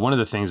 one of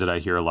the things that I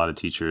hear a lot of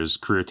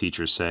career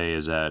teachers say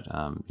is that,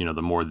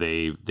 the more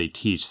they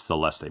teach, the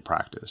less they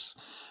practice.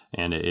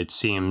 And it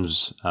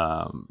seems,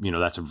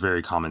 that's a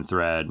very common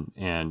thread.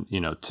 And,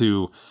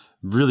 to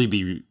really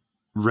be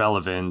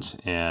relevant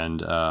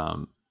and,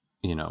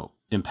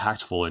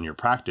 impactful in your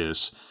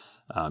practice,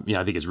 I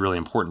think it's really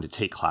important to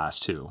take class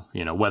too,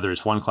 whether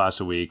it's one class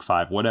a week,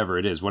 5, whatever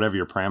it is, whatever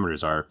your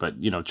parameters are, but,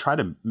 try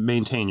to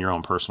maintain your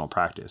own personal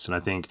practice. And I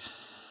think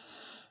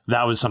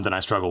that was something I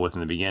struggled with in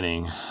the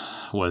beginning,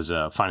 was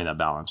finding that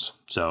balance.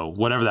 So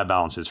whatever that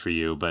balance is for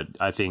you, but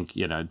I think,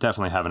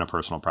 definitely having a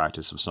personal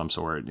practice of some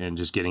sort and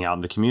just getting out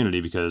in the community,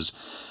 because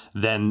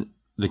then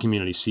the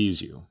community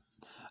sees you.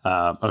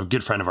 A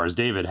good friend of ours,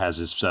 David, has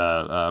this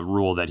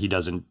rule that he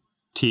doesn't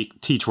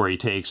teach where he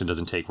takes and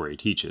doesn't take where he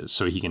teaches.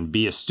 So he can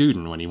be a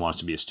student when he wants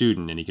to be a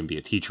student, and he can be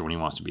a teacher when he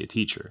wants to be a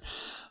teacher.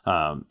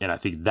 And I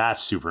think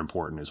that's super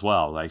important as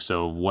well. Like,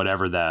 so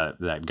whatever that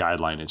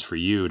guideline is for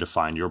you to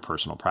find your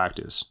personal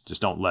practice,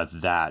 just don't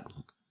let that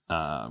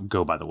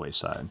go by the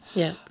wayside.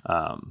 Yeah.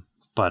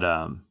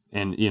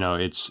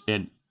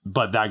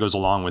 But that goes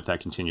along with that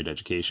continued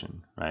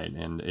education, right?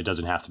 And it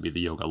doesn't have to be the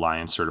Yoga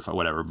Alliance certified,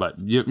 whatever, but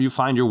you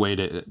find your way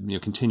to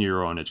continue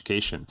your own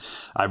education.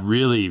 I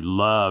really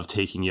love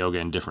taking yoga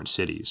in different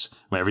cities.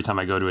 Every time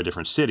I go to a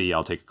different city,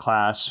 I'll take a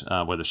class,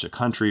 whether it's a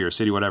country or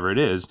city, whatever it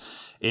is.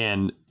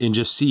 and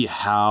just see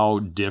how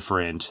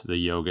different the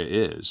yoga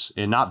is,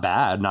 and not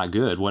bad, not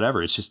good,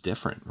 whatever. It's just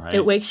different, right?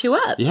 It wakes you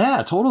up.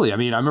 Yeah, totally. I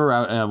mean, I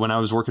remember when I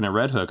was working at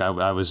Red Hook,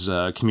 I was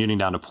commuting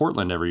down to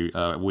Portland every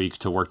week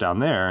to work down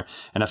there.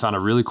 And I found a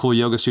really cool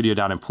yoga studio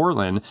down in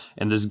Portland.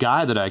 And this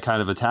guy that I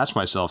kind of attached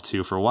myself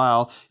to for a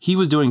while, he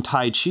was doing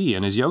Tai Chi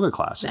in his yoga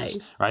classes, Nice.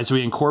 right? So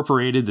he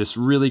incorporated this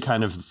really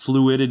kind of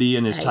fluidity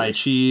in his Tai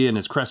Nice. Chi and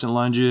his crescent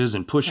lunges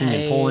and pushing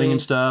and pulling and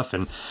Nice. stuff.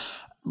 And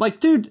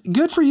like, dude,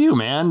 good for you,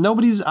 man.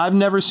 I've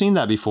never seen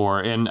that before.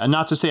 And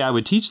not to say I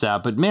would teach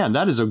that, but man,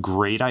 that is a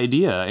great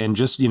idea. And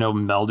just,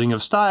 melding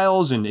of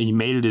styles, and he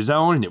made it his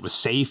own, and it was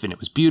safe and it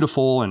was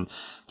beautiful. And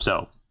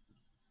so,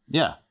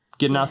 yeah,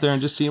 getting out there and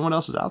just seeing what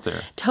else is out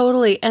there.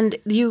 Totally. And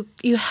you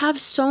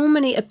have so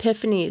many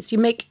epiphanies. You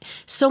make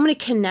so many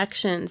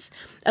connections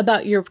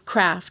about your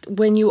craft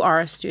when you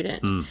are a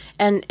student.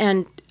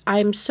 And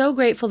I'm so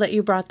grateful that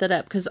you brought that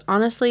up, because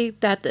honestly,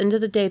 at the end of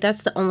the day,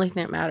 that's the only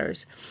thing that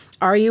matters.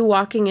 Are you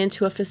walking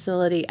into a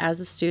facility as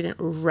a student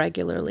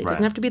regularly? It doesn't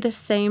Right. have to be the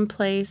same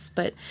place,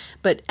 but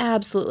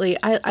absolutely.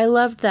 I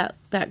loved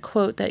that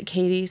quote that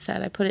Katie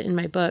said. I put it in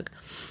my book,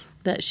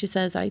 that she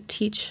says, I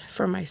teach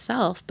for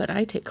myself, but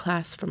I take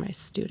class for my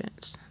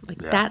students. Like,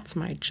 that's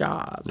my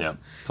job. Yeah,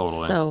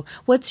 totally. So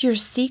what's your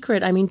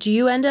secret? I mean, do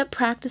you end up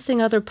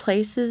practicing other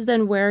places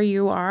than where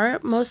you are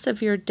most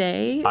of your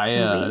day?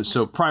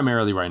 So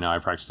primarily right now I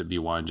practice at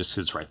B1 just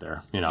 'cause it's right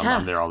there. Yeah.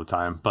 I'm there all the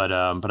time.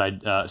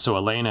 So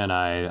Elena and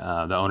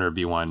I, the owner of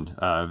B1,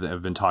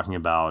 have been talking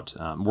about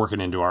working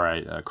into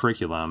our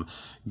curriculum,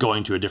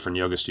 going to a different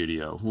yoga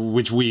studio,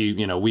 which we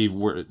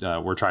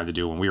were trying to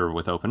do when we were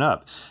with Open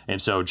Up.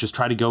 And so just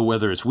try to go,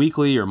 whether it's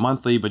weekly or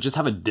monthly, but just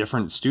have a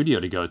different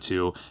studio to go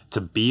to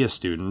be a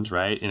student,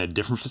 right, in a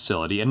different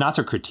facility, and not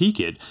to critique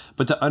it,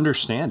 but to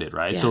understand it,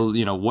 right? Yeah.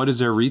 So, what does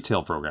their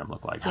retail program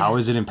look like? How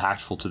is it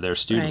impactful to their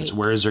students? Right.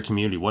 Where is their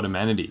community? What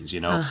amenities?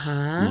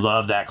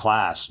 Love that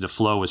class. The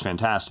flow was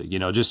fantastic.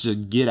 Just to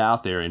get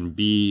out there and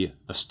be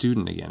a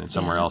student again in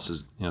somewhere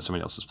else's,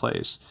 somebody else's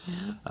place.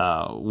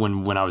 Yeah.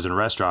 When I was in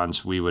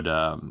restaurants, we would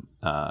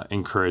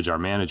encourage our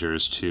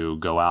managers to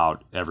go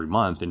out every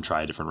month and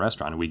try a different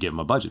restaurant, and we give them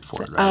a budget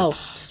for it, right? Oh,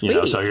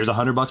 sweet. So here's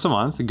 $100 a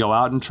month. Go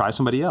out and try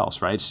somebody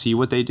else, right? See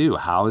what they do.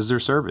 How is their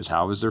service?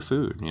 How is their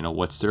food?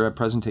 What's their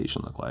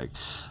presentation look like?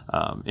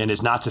 And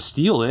it's not to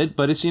steal it,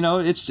 but it's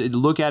it's to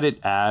look at it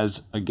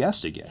as a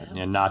guest again,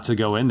 and not to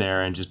go in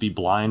there and just be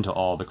blind to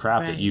all the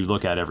crap that you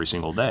look at every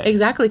single day.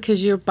 Exactly,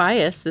 because your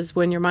bias is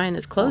when your mind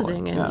is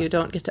closing, Totally, and you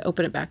don't get to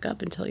open it back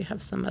up until you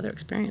have some other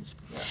experience.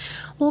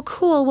 Well,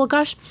 cool. Well,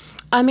 gosh,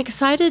 I'm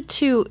excited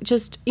to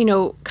just,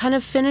 kind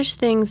of finish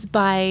things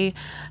by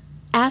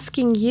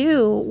asking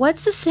you,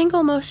 what's the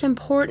single most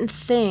important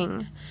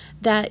thing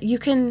that you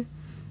can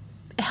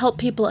help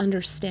people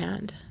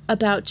understand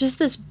about just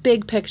this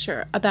big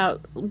picture,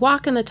 about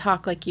walking the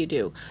talk like you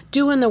do,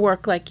 doing the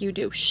work like you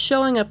do,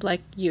 showing up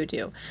like you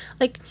do?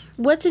 Like,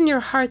 what's in your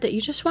heart that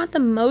you just want the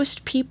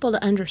most people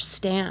to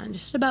understand,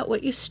 just about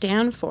what you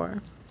stand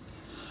for?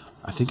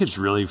 I think it's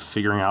really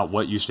figuring out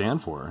what you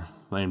stand for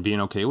and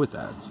being okay with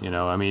that.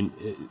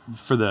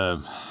 For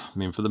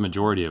the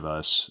majority of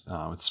us,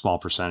 with a small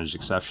percentage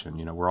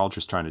exception, we're all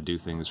just trying to do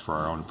things for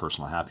our own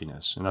personal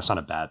happiness. And that's not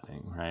a bad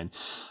thing, right?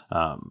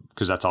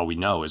 Because that's all we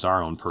know is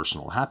our own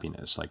personal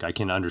happiness. Like, I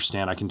can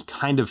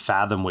kind of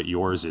fathom what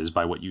yours is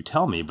by what you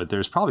tell me, but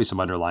there's probably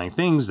some underlying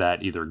things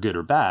that either good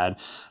or bad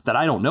that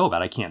I don't know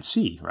about, I can't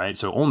see, right?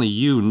 So only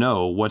you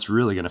know what's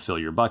really going to fill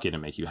your bucket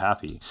and make you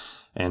happy.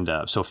 And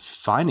so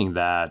finding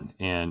that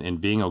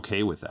and being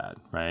okay with that,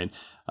 right?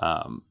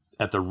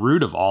 At the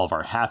root of all of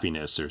our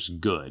happiness, there's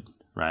good,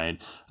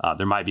 right?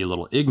 There might be a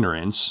little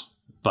ignorance,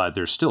 but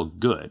there's still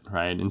good,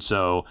 right? And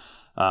so,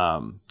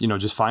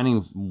 just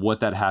finding what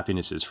that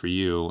happiness is for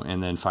you,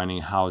 and then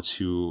finding how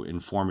to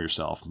inform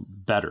yourself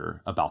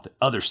better about the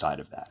other side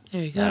of that.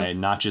 There you go. Right?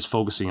 Not just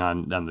focusing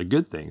on the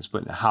good things,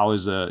 but how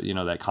is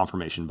that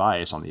confirmation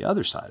bias on the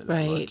other side of that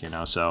Right.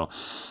 look, So,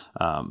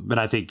 but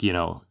I think,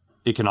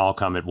 it can all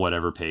come at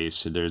whatever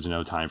pace. There's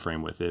no time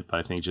frame with it. But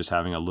I think just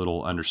having a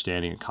little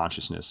understanding and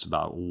consciousness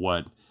about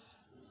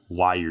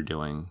why you're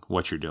doing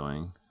what you're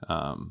doing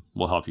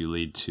will help you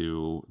lead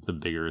to the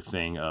bigger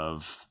thing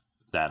of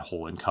that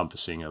whole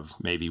encompassing of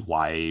maybe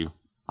why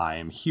I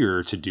am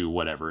here to do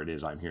whatever it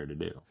is I'm here to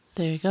do.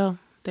 There you go.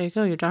 There you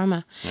go, your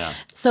Dharma. Yeah.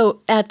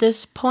 So at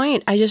this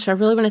point, I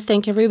really want to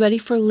thank everybody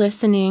for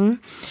listening.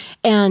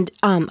 And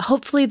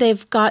hopefully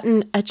they've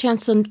gotten a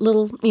chance to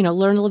learn a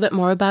little bit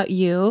more about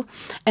you.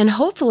 And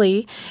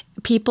hopefully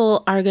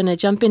people are going to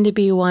jump into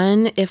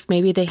B1 if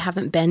maybe they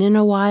haven't been in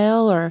a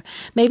while, or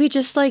maybe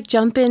just like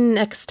jump in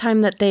next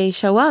time that they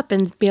show up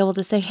and be able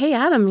to say, hey,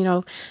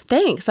 Adam,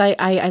 thanks. I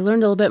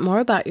learned a little bit more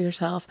about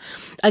yourself.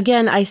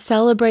 Again, I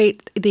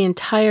celebrate the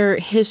entire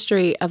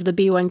history of the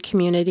B1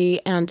 community,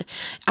 and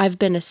I've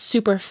been a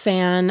super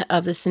fan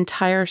of this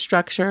entire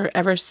structure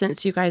ever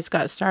since you guys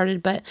got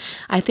started. But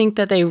I think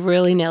that they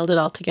really nailed it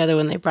all together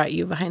when they brought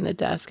you behind the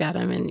desk,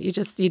 Adam, and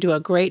you do a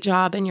great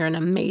job, and you're an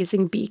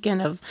amazing beacon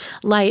of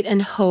light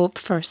and hope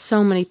for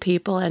so many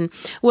people. And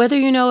whether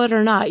you know it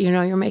or not,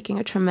 you're making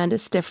a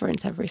tremendous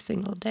difference every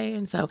single day.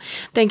 And so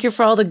thank you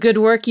for all the good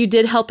work you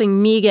did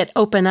helping me get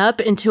Open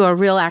Up into a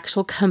real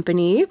actual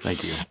company.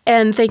 Thank you.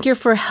 And thank you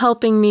for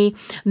helping me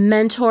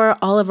mentor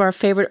all of our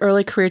favorite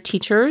early career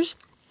teachers,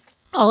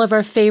 all of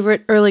our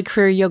favorite early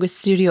career yoga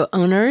studio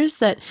owners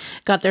that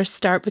got their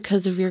start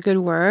because of your good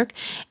work.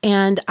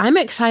 And I'm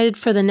excited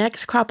for the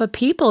next crop of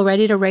people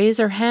ready to raise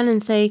their hand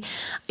and say,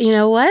 you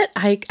know what,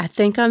 I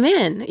think I'm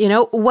in.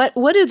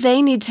 What do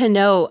they need to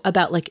know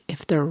about, like,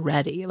 if they're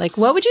ready? Like,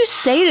 what would you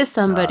say to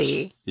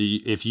somebody? Gosh.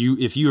 If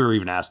you are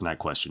even asking that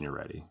question, you're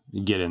ready.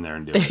 You get in there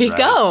and do it. There you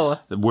go.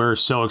 We're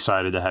so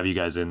excited to have you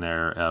guys in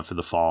there for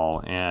the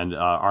fall. And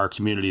our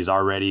community is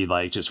already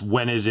like, just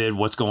when is it?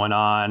 What's going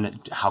on?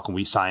 How can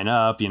we sign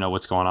up?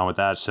 What's going on with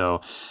that?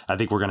 So I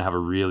think we're going to have a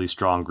really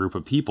strong group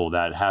of people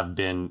that have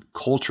been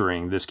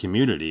culturing this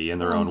community in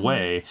their own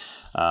way.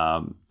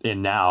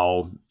 And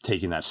now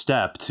taking that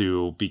step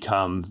to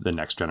become the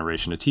next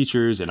generation of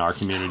teachers in our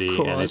community.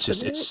 Cool, and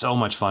it's so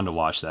much fun to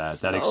watch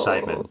that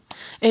excitement.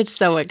 It's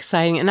so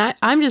exciting. And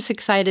I'm just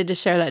excited to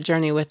share that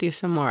journey with you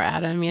some more,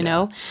 Adam.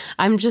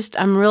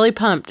 I'm really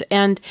pumped.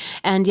 And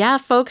yeah,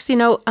 folks,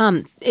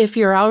 if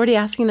you're already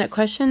asking that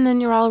question,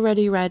 then you're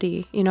already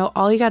ready.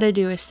 All you got to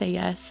do is say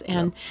yes.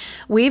 And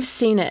we've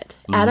seen it.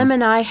 Adam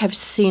and I have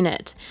seen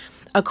it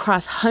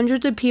across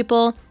hundreds of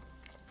people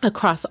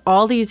across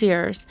all these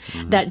years,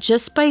 that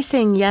just by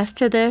saying yes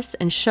to this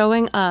and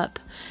showing up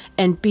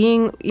and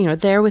being,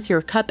 there with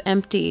your cup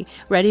empty,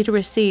 ready to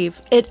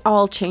receive, it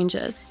all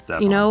changes.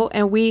 Definitely.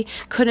 And we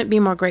couldn't be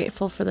more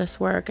grateful for this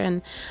work.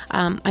 And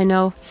I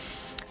know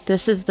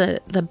this is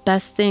the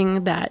best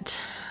thing that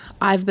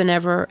I've been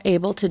ever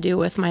able to do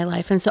with my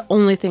life. And it's the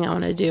only thing I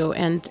want to do.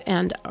 And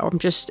I'm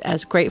just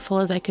as grateful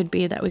as I could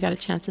be that we got a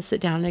chance to sit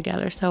down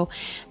together. So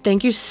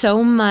thank you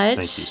so much.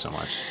 Thank you so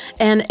much.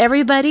 And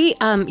everybody,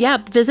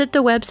 visit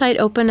the website,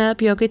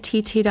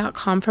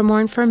 openupyogatt.com for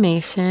more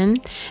information.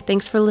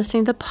 Thanks for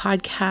listening to the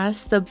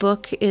podcast. The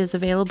book is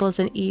available as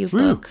an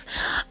ebook.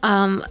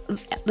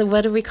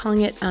 What are we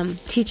calling it?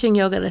 Teaching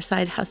Yoga, the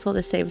Side Hustle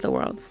to Save the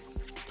World.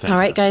 All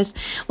right, guys.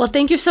 Well,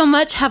 thank you so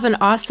much. Have an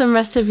awesome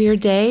rest of your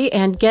day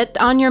and get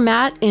on your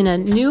mat in a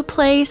new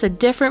place, a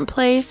different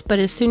place, but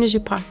as soon as you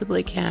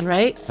possibly can,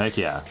 right? Heck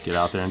yeah. Get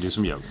out there and do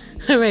some yoga.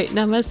 All right.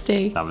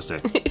 Namaste.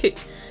 Namaste.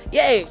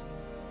 Yay.